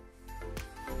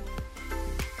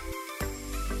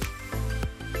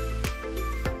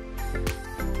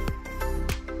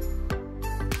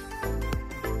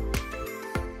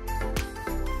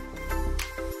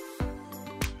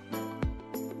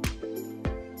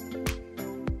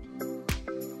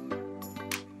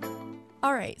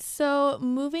 All right, so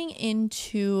moving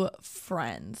into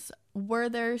friends, were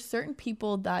there certain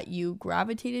people that you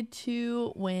gravitated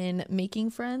to when making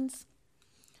friends?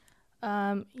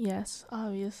 Yes,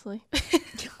 obviously.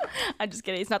 I'm just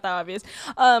kidding. It's not that obvious.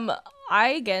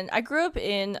 I grew up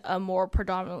in a more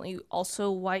predominantly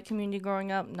also white community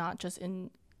growing up, not just in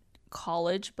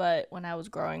college, but when I was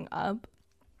growing up.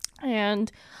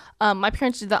 And my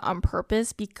parents did that on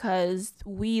purpose because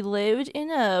we lived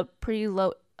in a pretty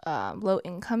low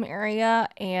income area,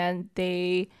 and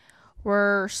they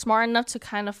were smart enough to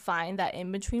kind of find that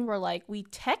in between where like we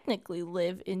technically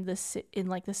live in the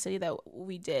city that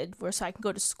we did, where so I can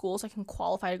go to school, so I can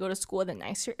qualify to go to school in a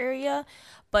nicer area,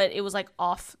 but it was like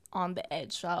off on the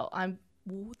edge. So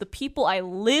the people I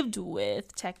lived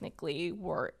with technically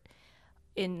were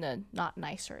in a not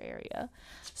nicer area.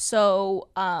 So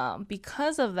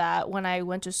because of that, when I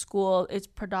went to school, it's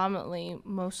predominantly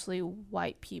mostly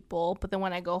white people, but then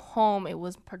when I go home, it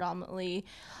was predominantly,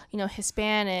 you know,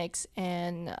 Hispanics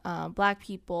and black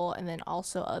people, and then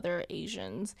also other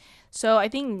Asians. So I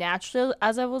think naturally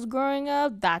as I was growing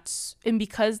up,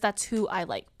 because that's who I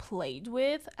like played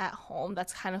with at home,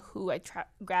 that's kind of who I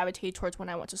gravitated towards when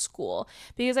I went to school.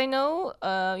 Because I know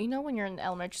you know, when you're in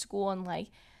elementary school and like,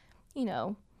 you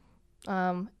know,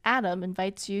 Adam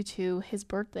invites you to his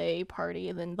birthday party,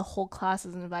 and then the whole class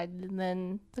is invited, and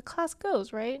then the class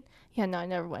goes, right? Yeah, no, I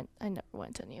never went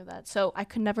to any of that. So I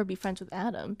could never be friends with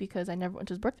Adam because I never went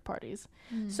to his birthday parties.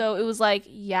 So it was like,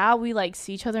 yeah, we like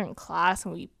see each other in class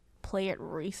and we play at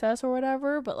recess or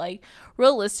whatever, but like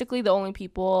realistically, the only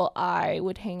people I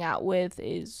would hang out with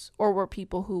were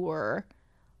people who were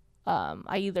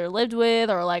I either lived with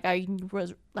or like I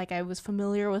was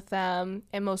familiar with them,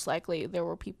 and most likely there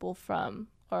were people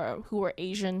who were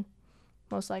Asian,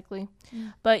 most likely.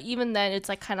 But even then, it's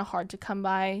like kind of hard to come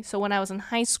by. So when I was in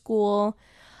high school,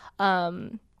 there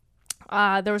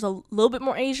was a little bit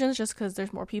more Asians just because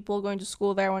there's more people going to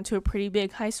school there. I went to a pretty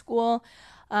big high school.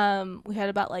 We had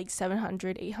about like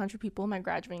 700, 800 people in my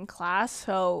graduating class,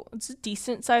 so it's a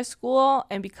decent sized school,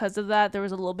 and because of that, there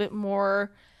was a little bit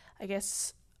more, I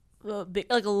guess, a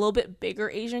little bit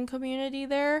bigger Asian community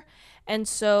there. And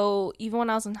so even when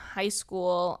I was in high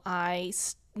school, I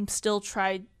still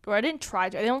tried, or I didn't try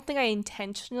to, I don't think I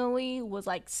intentionally was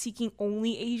like seeking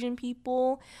only Asian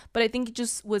people, but I think it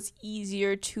just was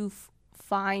easier to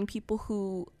find people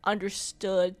who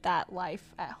understood that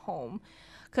life at home,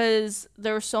 because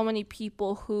there were so many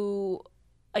people who,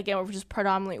 again, were just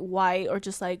predominantly white or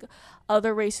just like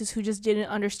other races who just didn't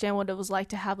understand what it was like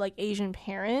to have like Asian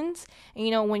parents. And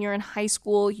you know, when you're in high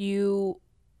school, you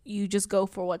just go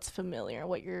for what's familiar,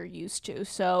 what you're used to.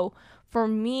 So for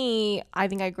me, I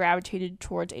think I gravitated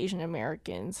towards Asian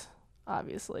Americans,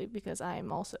 obviously, because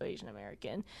I'm also Asian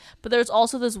American. But there's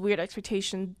also this weird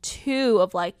expectation too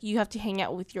of like you have to hang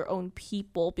out with your own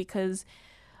people because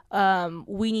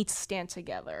we need to stand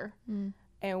together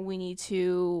and we need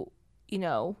to, you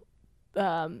know,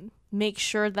 make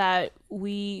sure that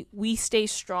we stay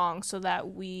strong so that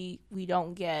we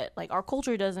don't get, like, our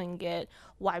culture doesn't get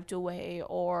wiped away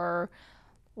or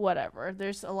whatever.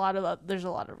 There's a lot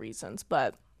of reasons,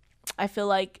 but I feel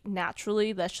like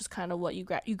naturally that's just kind of what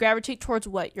you gravitate towards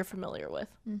what you're familiar with.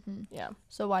 Yeah.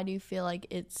 So why do you feel like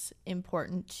it's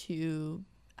important to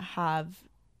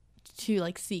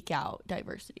like seek out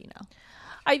diversity now?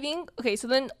 I think, okay, so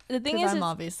then the thing is, I'm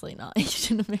obviously not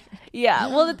Asian American. Yeah,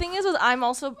 well, the thing is I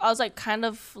was like kind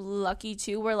of lucky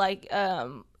too, where like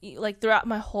throughout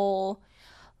my whole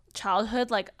childhood,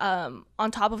 like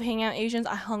on top of hanging out with Asians,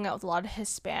 I hung out with a lot of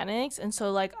Hispanics, and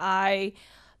so like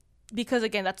because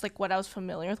again, that's like what I was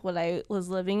familiar with, what I was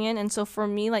living in, and so for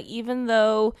me, like even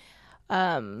though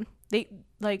I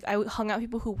hung out with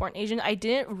people who weren't Asian, I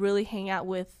didn't really hang out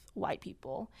with white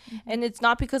people. And it's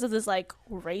not because of this like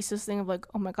racist thing of like,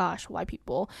 oh my gosh, white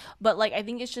people, but like I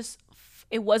think it's just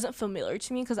it wasn't familiar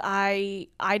to me because I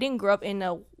didn't grow up in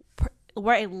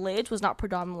where I lived was not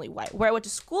predominantly white. Where I went to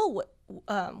school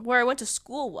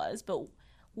was, but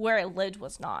where I lived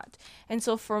was not. And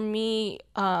so for me,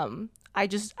 I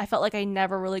felt like I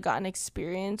never really got an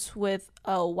experience with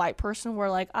a white person where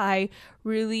like I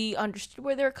really understood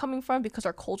where they're coming from, because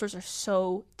our cultures are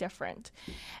so different.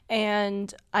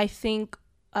 And I think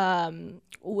it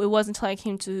wasn't until I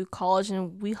came to college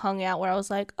and we hung out where I was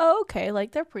like, oh, okay,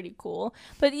 like they're pretty cool.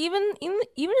 But even in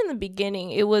the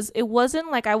beginning, it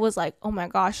wasn't like I was like, oh my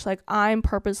gosh, like I'm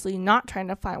purposely not trying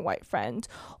to find white friends,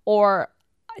 or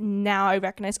now I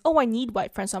recognize, oh, I need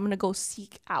white friends, so I'm gonna go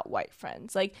seek out white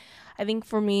friends. Like, I think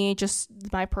for me, just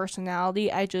my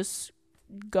personality, I just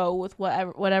go with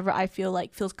whatever I feel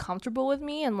like feels comfortable with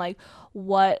me, and like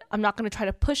what I'm not going to try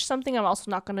to push something. I'm also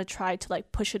not going to try to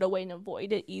like push it away and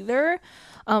avoid it either,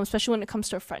 especially when it comes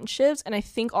to friendships. And I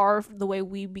think the way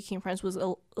we became friends was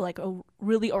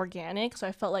really organic, so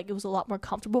I felt like it was a lot more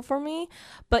comfortable for me.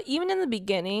 But even in the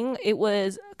beginning, it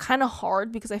was kind of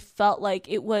hard because I felt like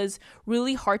it was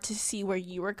really hard to see where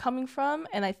you were coming from,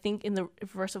 and I think in the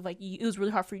reverse of like it was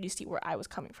really hard for you to see where I was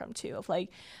coming from too, of like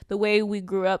the way we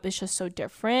grew up is just so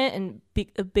different, and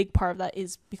a big part of that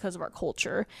is because of our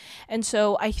culture. And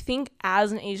so I think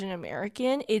as an Asian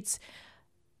American, I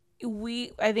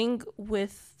think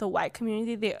with the white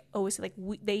community, they always say like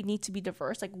they need to be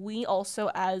diverse. Like we also,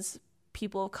 as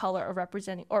people of color, are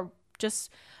representing, or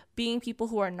just being people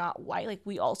who are not white, like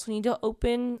we also need to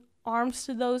open arms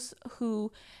to those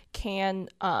who can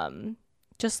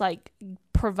just like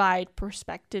provide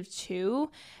perspective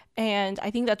too. And I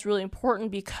think that's really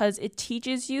important because it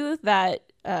teaches you that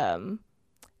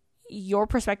your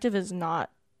perspective is not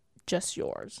just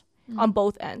yours, on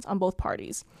both ends, on both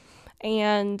parties.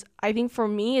 And I think for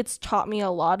me, it's taught me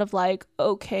a lot of like,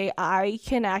 okay, I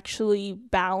can actually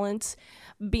balance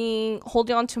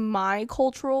holding on to my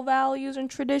cultural values and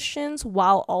traditions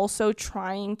while also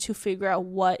trying to figure out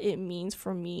what it means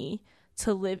for me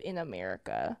to live in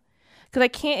America. Because I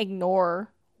can't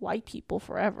ignore white people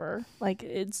forever. Like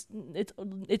it's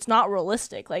not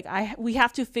realistic. Like we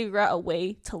have to figure out a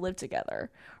way to live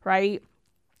together, right?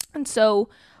 And so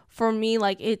for me,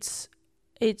 like it's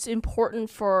important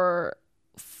for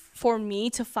me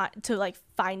to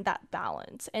find that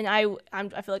balance. And I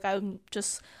feel like I'm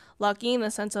just lucky in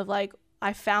the sense of like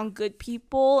I found good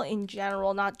people in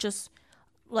general, not just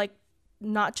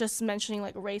mentioning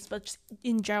like race, but just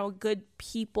in general good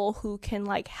people who can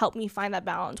like help me find that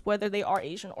balance, whether they are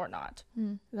Asian or not.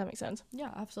 Does that make sense?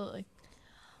 Yeah, absolutely.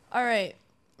 All right,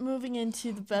 moving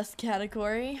into the best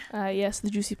category. Yes, the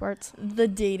juicy parts. The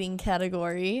dating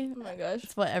category. Oh my gosh.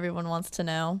 It's what everyone wants to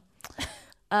know.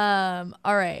 All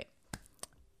right.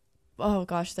 Oh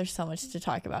gosh, there's so much to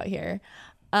talk about here.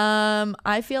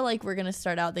 I feel like we're gonna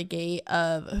start out the gate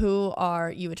of who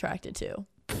are you attracted to?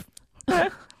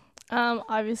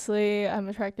 Obviously I'm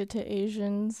attracted to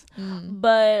Asians,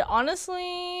 but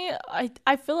honestly,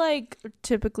 I feel like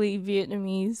typically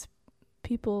Vietnamese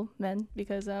men,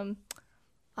 because I'm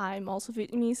also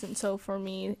Vietnamese, and so for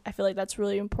me, I feel like that's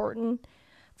really important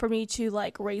for me to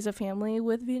like raise a family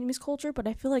with Vietnamese culture. But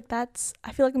I feel like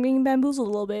I'm being bamboozled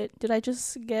a little bit. Did I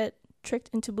just get tricked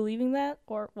into believing that,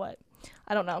 or what?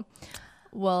 I don't know.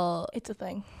 Well, it's a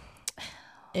thing.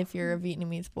 If you're a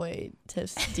Vietnamese boy,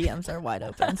 Tiff's DMs are wide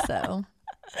open, so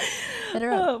hit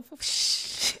her up.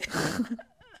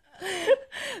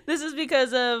 This is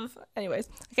because of... Anyways.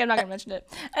 Okay, I'm not going to mention it.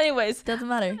 Anyways. Doesn't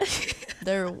matter.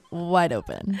 They're wide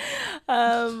open.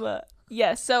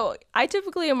 Yeah, so I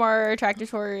typically am more attracted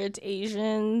towards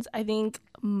Asians. I think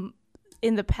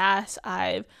in the past,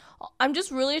 I'm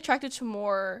just really attracted to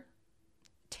more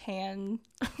tan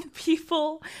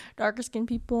people, darker skinned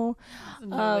people.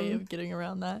 No way of getting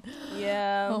around that.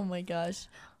 Yeah. Oh my gosh.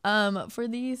 For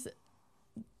these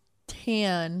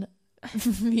tan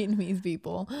Vietnamese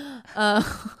people,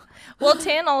 well,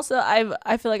 tan also,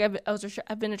 I feel like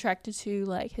I've been attracted to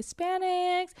like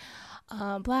Hispanics,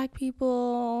 Black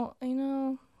people,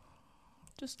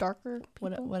 just darker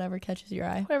people. Whatever catches your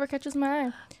eye. Whatever catches my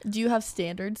eye. Do you have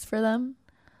standards for them?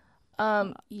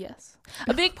 Yes.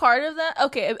 A big part of that,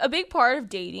 a big part of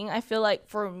dating, I feel like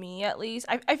for me at least,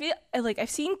 I feel like I've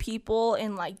seen people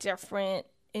in like different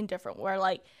where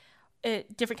like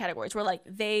different categories where like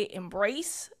they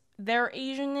embrace their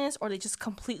Asianness or they just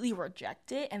completely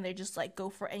reject it and they just like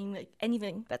go for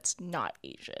anything that's not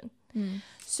Asian.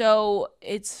 So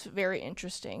it's very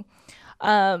interesting.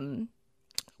 But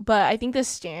I think the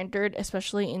standard,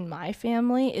 especially in my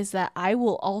family, is that I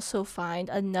will also find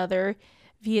another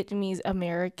Vietnamese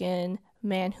American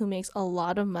man who makes a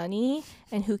lot of money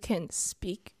and who can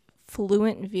speak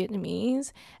fluent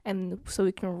Vietnamese, and so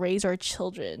we can raise our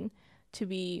children to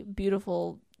be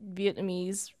beautiful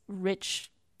Vietnamese, rich,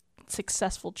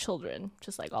 successful children,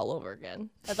 just like all over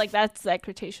again. Like that's the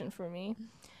expectation for me.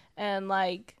 And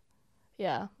like,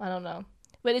 yeah, I don't know,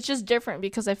 but it's just different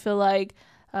because I feel like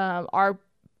our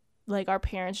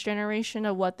parents' generation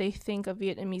of what they think a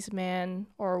Vietnamese man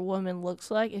or a woman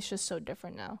looks like is just so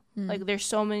different now. Like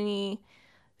there's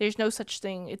no such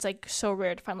thing. It's like so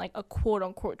rare to find like a quote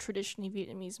unquote traditionally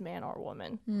Vietnamese man or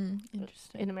woman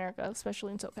in America,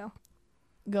 especially in SoCal.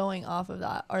 Going off of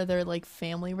that, are there like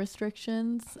family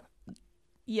restrictions?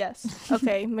 Yes.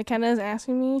 Okay. McKenna is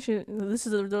asking me. This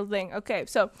is the real thing. Okay.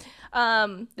 So,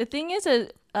 the thing is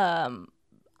that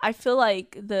I feel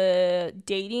like the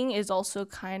dating is also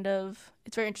kind of,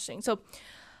 it's very interesting. So,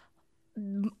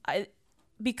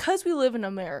 because we live in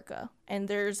America and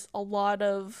there's a lot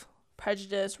of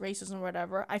prejudice, racism,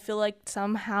 whatever, I feel like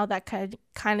somehow that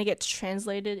kind of gets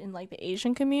translated in like the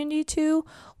Asian community too,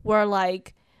 where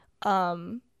like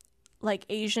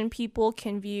Asian people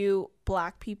can view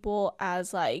Black people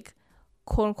as like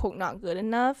quote unquote not good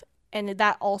enough, and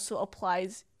that also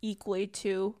applies equally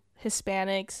to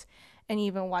Hispanics and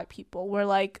even white people, where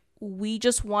like we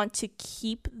just want to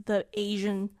keep the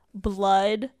Asian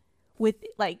blood with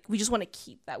like, we just want to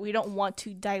keep that. We don't want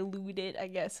to dilute it, I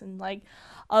guess, in like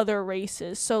other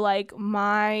races. So like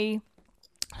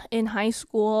in high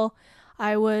school,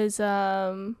 I was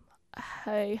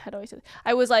how do I say this?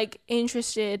 I was like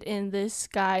interested in this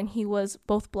guy, and he was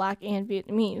both Black and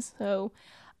Vietnamese. So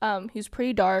he was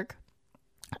pretty dark,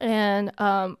 and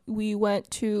we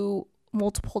went to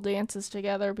multiple dances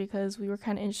together because we were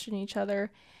kind of interested in each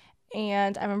other.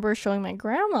 And I remember showing my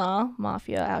grandma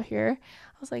Mafia out here.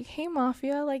 I was like, hey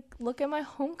Mafia, like look at my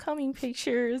homecoming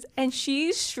pictures, and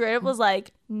she straight up was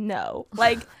like, no,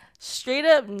 like straight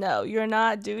up, no, you're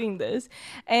not doing this.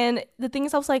 And the thing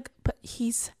is, I was like, but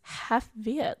he's half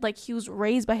Viet. Like he was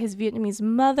raised by his Vietnamese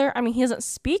mother. I mean, he doesn't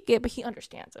speak it, but he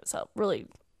understands it. So really,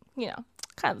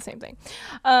 kind of the same thing.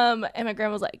 And my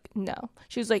grandma was like, no.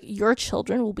 She was like, your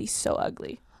children will be so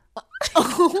ugly.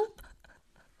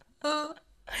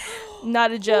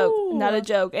 Not a joke. Ooh. Not a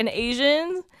joke. And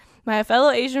Asians, my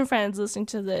fellow Asian friends listening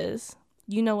to this,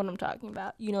 you know what I'm talking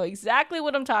about. You know exactly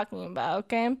what I'm talking about,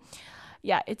 okay?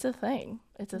 Yeah, it's a thing.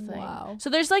 It's a thing. Wow. So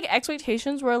there's like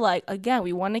expectations where like, again,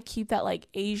 we want to keep that like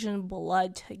Asian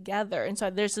blood together. And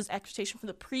so there's this expectation for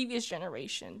the previous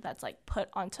generation that's like put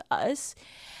onto us.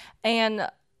 And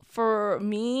for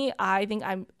me, I think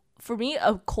a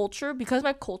culture, because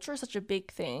my culture is such a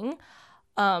big thing,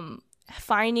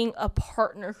 finding a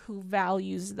partner who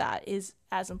values that is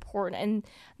as important. And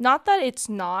not that it's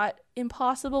not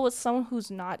impossible with someone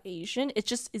who's not Asian, it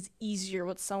just is easier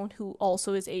with someone who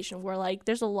also is Asian, where like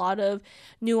there's a lot of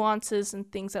nuances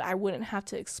and things that I wouldn't have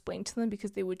to explain to them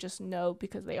because they would just know,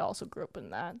 because they also grew up in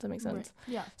that. Does that make sense?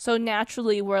 Right. Yeah. So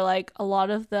naturally, where like a lot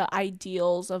of the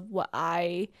ideals of what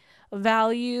I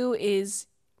value is,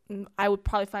 I would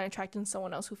probably find attractive in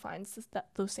someone else who finds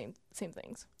those same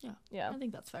things. Yeah, I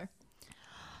think that's fair.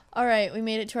 All right, we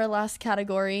made it to our last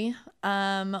category.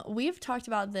 We've talked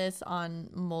about this on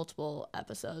multiple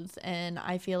episodes, and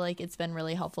I feel like it's been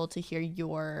really helpful to hear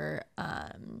your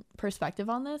perspective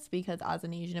on this, because as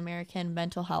an Asian American,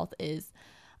 mental health is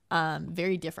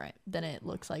very different than it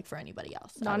looks like for anybody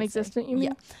else. Non-existent, you mean?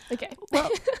 Yeah. Okay. Well,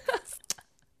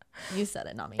 you said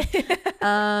it, not me.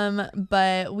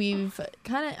 But we've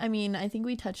I think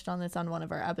we touched on this on one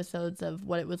of our episodes of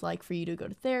what it was like for you to go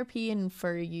to therapy and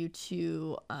for you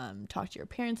to talk to your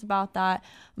parents about that.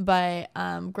 But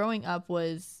growing up,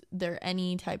 was there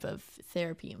any type of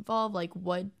therapy involved? Like,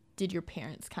 what did your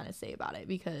parents kind of say about it?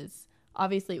 Because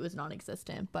obviously it was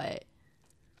non-existent, but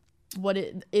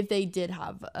if they did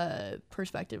have a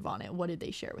perspective on it, what did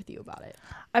they share with you about it?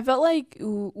 I felt like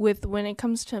when it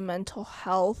comes to mental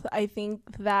health, I think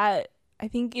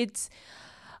it's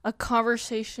a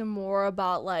conversation more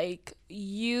about like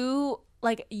you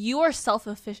are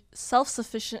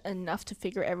self-sufficient enough to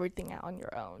figure everything out on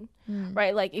your own,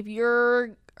 right? Like if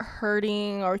you're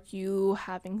hurting or you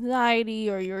have anxiety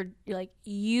or you're like,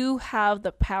 you have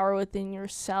the power within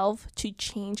yourself to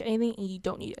change anything, and you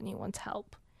don't need anyone's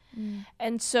help.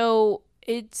 And so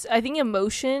I think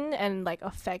emotion and like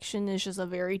affection is just a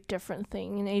very different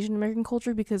thing in Asian American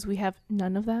culture, because we have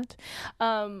none of that.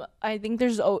 I think I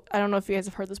don't know if you guys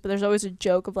have heard this, but there's always a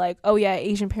joke of like, oh yeah,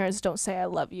 Asian parents don't say I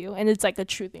love you. And it's like a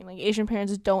true thing. Like Asian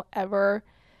parents don't ever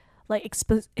like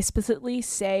explicitly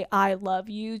say I love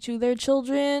you to their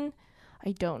children.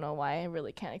 I don't know why. I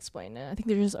really can't explain it. I think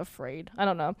they're just afraid. I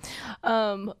don't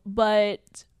know.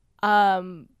 But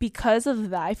because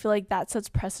of that, I feel like that sets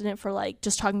precedent for like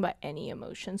just talking about any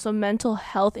emotion. So mental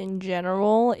health in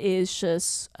general is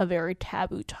just a very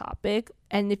taboo topic,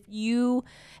 and if you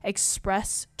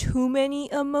express too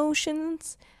many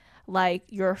emotions, like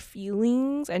your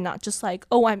feelings, and not just like,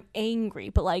 oh, I'm angry,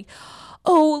 but like,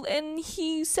 oh, and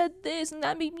he said this and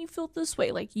that made me feel this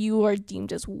way. Like, you are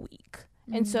deemed as weak.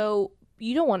 And so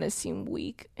you don't want to seem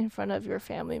weak in front of your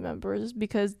family members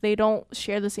because they don't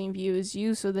share the same view as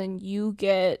you. So then you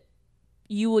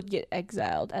would get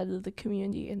exiled out of the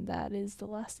community, and that is the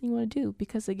last thing you want to do,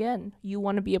 because again, you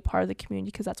want to be a part of the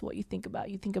community because that's what you think about.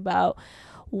 You think about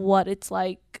what it's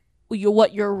like,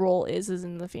 what your role is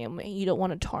in the family. You don't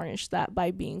want to tarnish that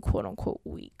by being quote unquote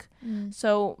weak.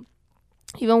 So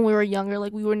even when we were younger,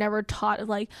 like, we were never taught,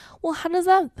 like, well, how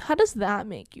does that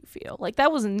make you feel? Like, that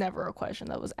was never a question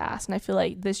that was asked. And I feel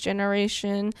like this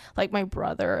generation, like my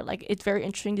brother, like, it's very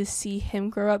interesting to see him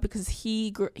grow up, because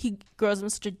he grows up in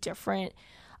such a different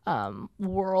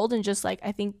world, and just like,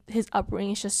 I think his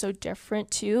upbringing is just so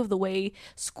different too, of the way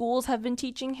schools have been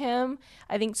teaching him.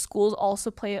 I think schools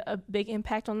also play a big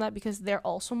impact on that, because they're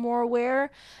also more aware,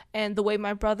 and the way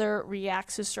my brother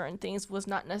reacts to certain things was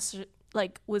not necessarily,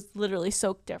 like, was literally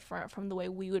so different from the way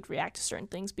we would react to certain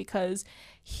things, because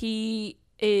he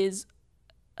is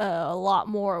a lot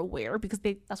more aware, because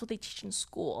that's what they teach in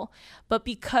school. But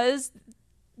because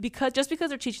just because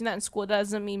they're teaching that in school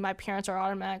doesn't mean my parents are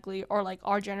automatically, or like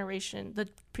our generation, the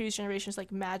previous generation, is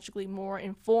like magically more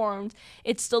informed.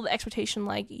 It's still the expectation,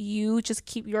 like, you just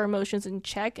keep your emotions in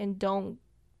check and don't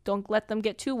let them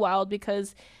get too wild,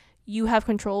 because you have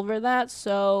control over that.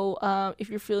 So if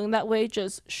you're feeling that way,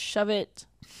 just shove it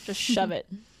shove it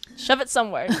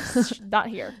somewhere, just not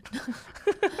here.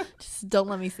 Just don't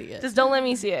let me see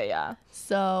it. Yeah.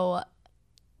 So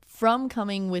from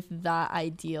coming with that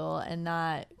ideal and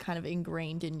that kind of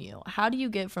ingrained in you, how do you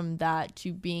get from that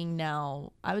to being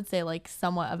now, I would say, like,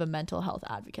 somewhat of a mental health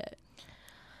advocate?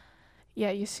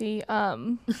 Yeah, you see,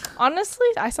 honestly,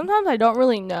 I don't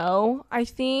really know. I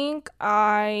think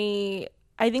a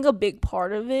big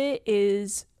part of it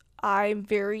is I'm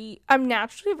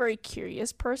naturally a very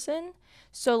curious person.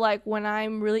 So, like, when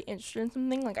I'm really interested in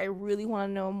something, like, I really want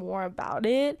to know more about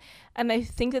it. And I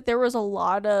think that there was a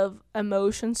lot of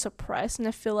emotion suppressed. And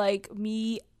I feel like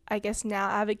I guess now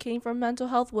advocating for mental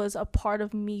health was a part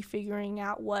of me figuring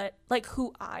out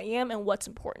who I am and what's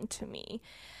important to me.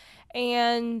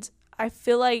 And I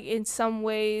feel like in some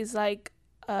ways, like,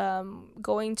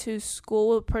 going to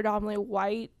school with predominantly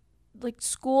white, like,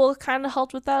 school kind of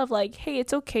helped with that, of like, hey,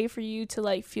 it's okay for you to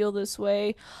like feel this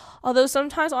way. Although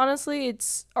sometimes, honestly,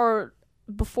 or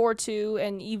before too,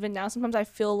 and even now, sometimes I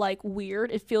feel like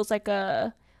weird. It feels like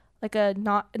a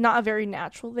not a very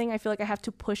natural thing. I feel like I have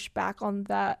to push back on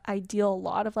that ideal a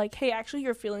lot, of like, hey, actually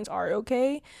your feelings are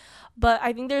okay. But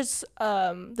I think there's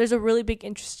a really big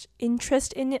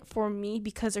interest in it for me,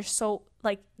 because there's so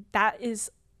much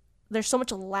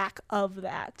lack of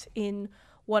that in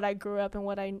what I grew up and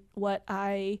what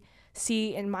I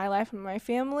see in my life and my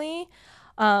family,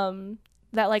 that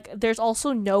like there's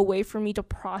also no way for me to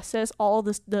process all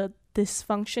this, the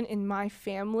dysfunction in my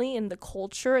family and the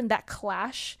culture, and that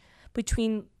clash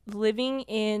between living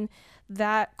in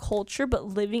that culture but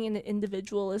living in an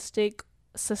individualistic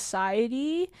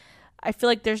society. I feel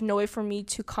like there's no way for me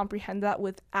to comprehend that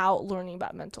without learning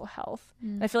about mental health.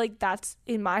 I feel like that's,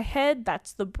 in my head,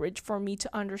 that's the bridge for me to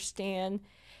understand,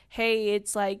 hey,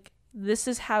 it's like, this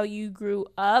is how you grew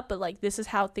up, but like, this is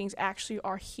how things actually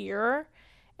are here.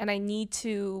 And I need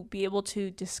to be able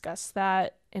to discuss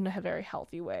that in a very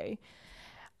healthy way.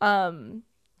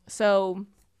 So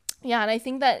yeah, and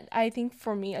I think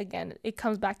for me, again, it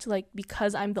comes back to like,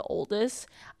 because I'm the oldest,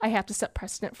 I have to set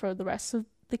precedent for the rest of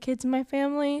the kids in my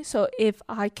family. So if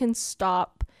I can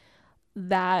stop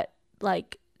that,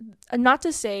 like, not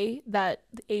to say that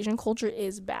the Asian culture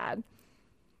is bad,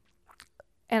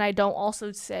 and I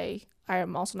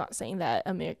am also not saying that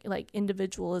like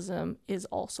individualism is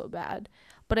also bad,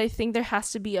 but I think there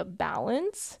has to be a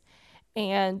balance.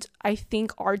 And I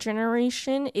think our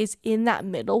generation is in that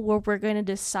middle where we're going to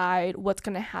decide what's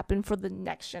going to happen for the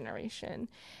next generation.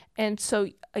 And so,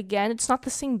 again, it's not the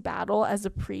same battle as the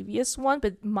previous one,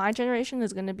 but my generation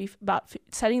is going to be about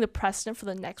setting the precedent for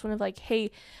the next one of like,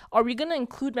 hey, are we going to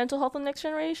include mental health in the next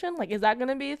generation? Like, is that going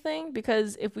to be a thing?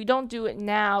 Because if we don't do it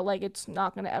now, like, it's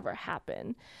not going to ever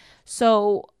happen.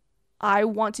 So I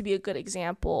want to be a good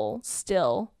example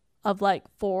still of like,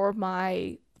 for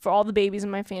all the babies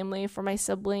in my family, for my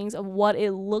siblings, of what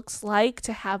it looks like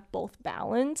to have both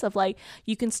balance of like,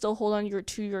 you can still hold on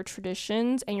to your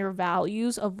traditions and your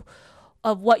values of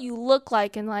what you look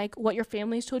like and like what your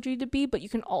family's told you to be, but you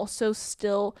can also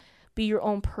still be your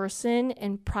own person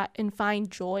and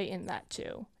find joy in that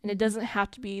too. And it doesn't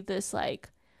have to be this like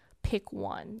pick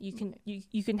one. You can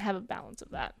have a balance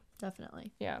of that.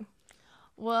 Definitely. Yeah.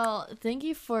 Well, thank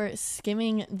you for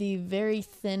skimming the very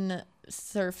thin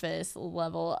surface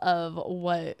level of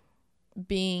what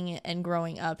being and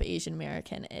growing up Asian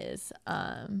American is.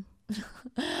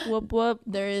 Whoop whoop.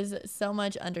 There is so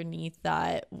much underneath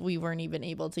that we weren't even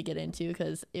able to get into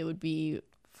because it would be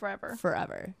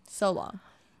forever, so long.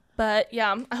 But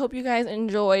yeah, I hope you guys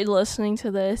enjoyed listening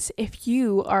to this. If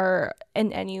you are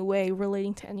in any way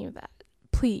relating to any of that,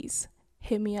 please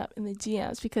hit me up in the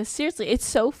DMs, because seriously, it's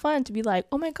so fun to be like,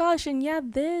 oh my gosh, and yeah,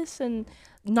 this and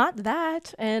not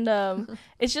that. And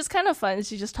it's just kind of fun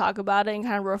to just talk about it and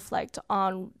kind of reflect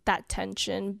on that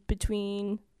tension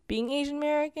between being Asian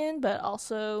American, but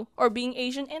also, or being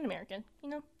Asian and American, you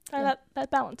know, kind of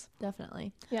that balance.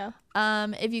 Definitely. Yeah.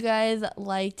 If you guys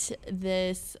liked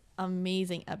this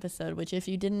amazing episode, which if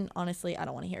you didn't, honestly, I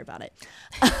don't want to hear about it.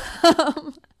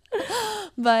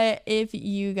 But if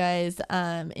you guys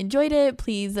enjoyed it,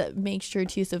 please make sure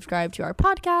to subscribe to our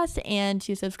podcast and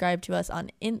to subscribe to us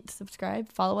on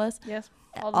follow us. Yes.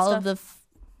 All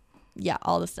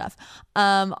the stuff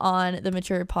on the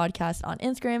Mature Podcast on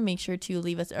Instagram. Make sure to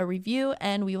leave us a review,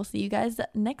 and we will see you guys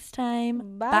next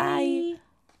time. Bye.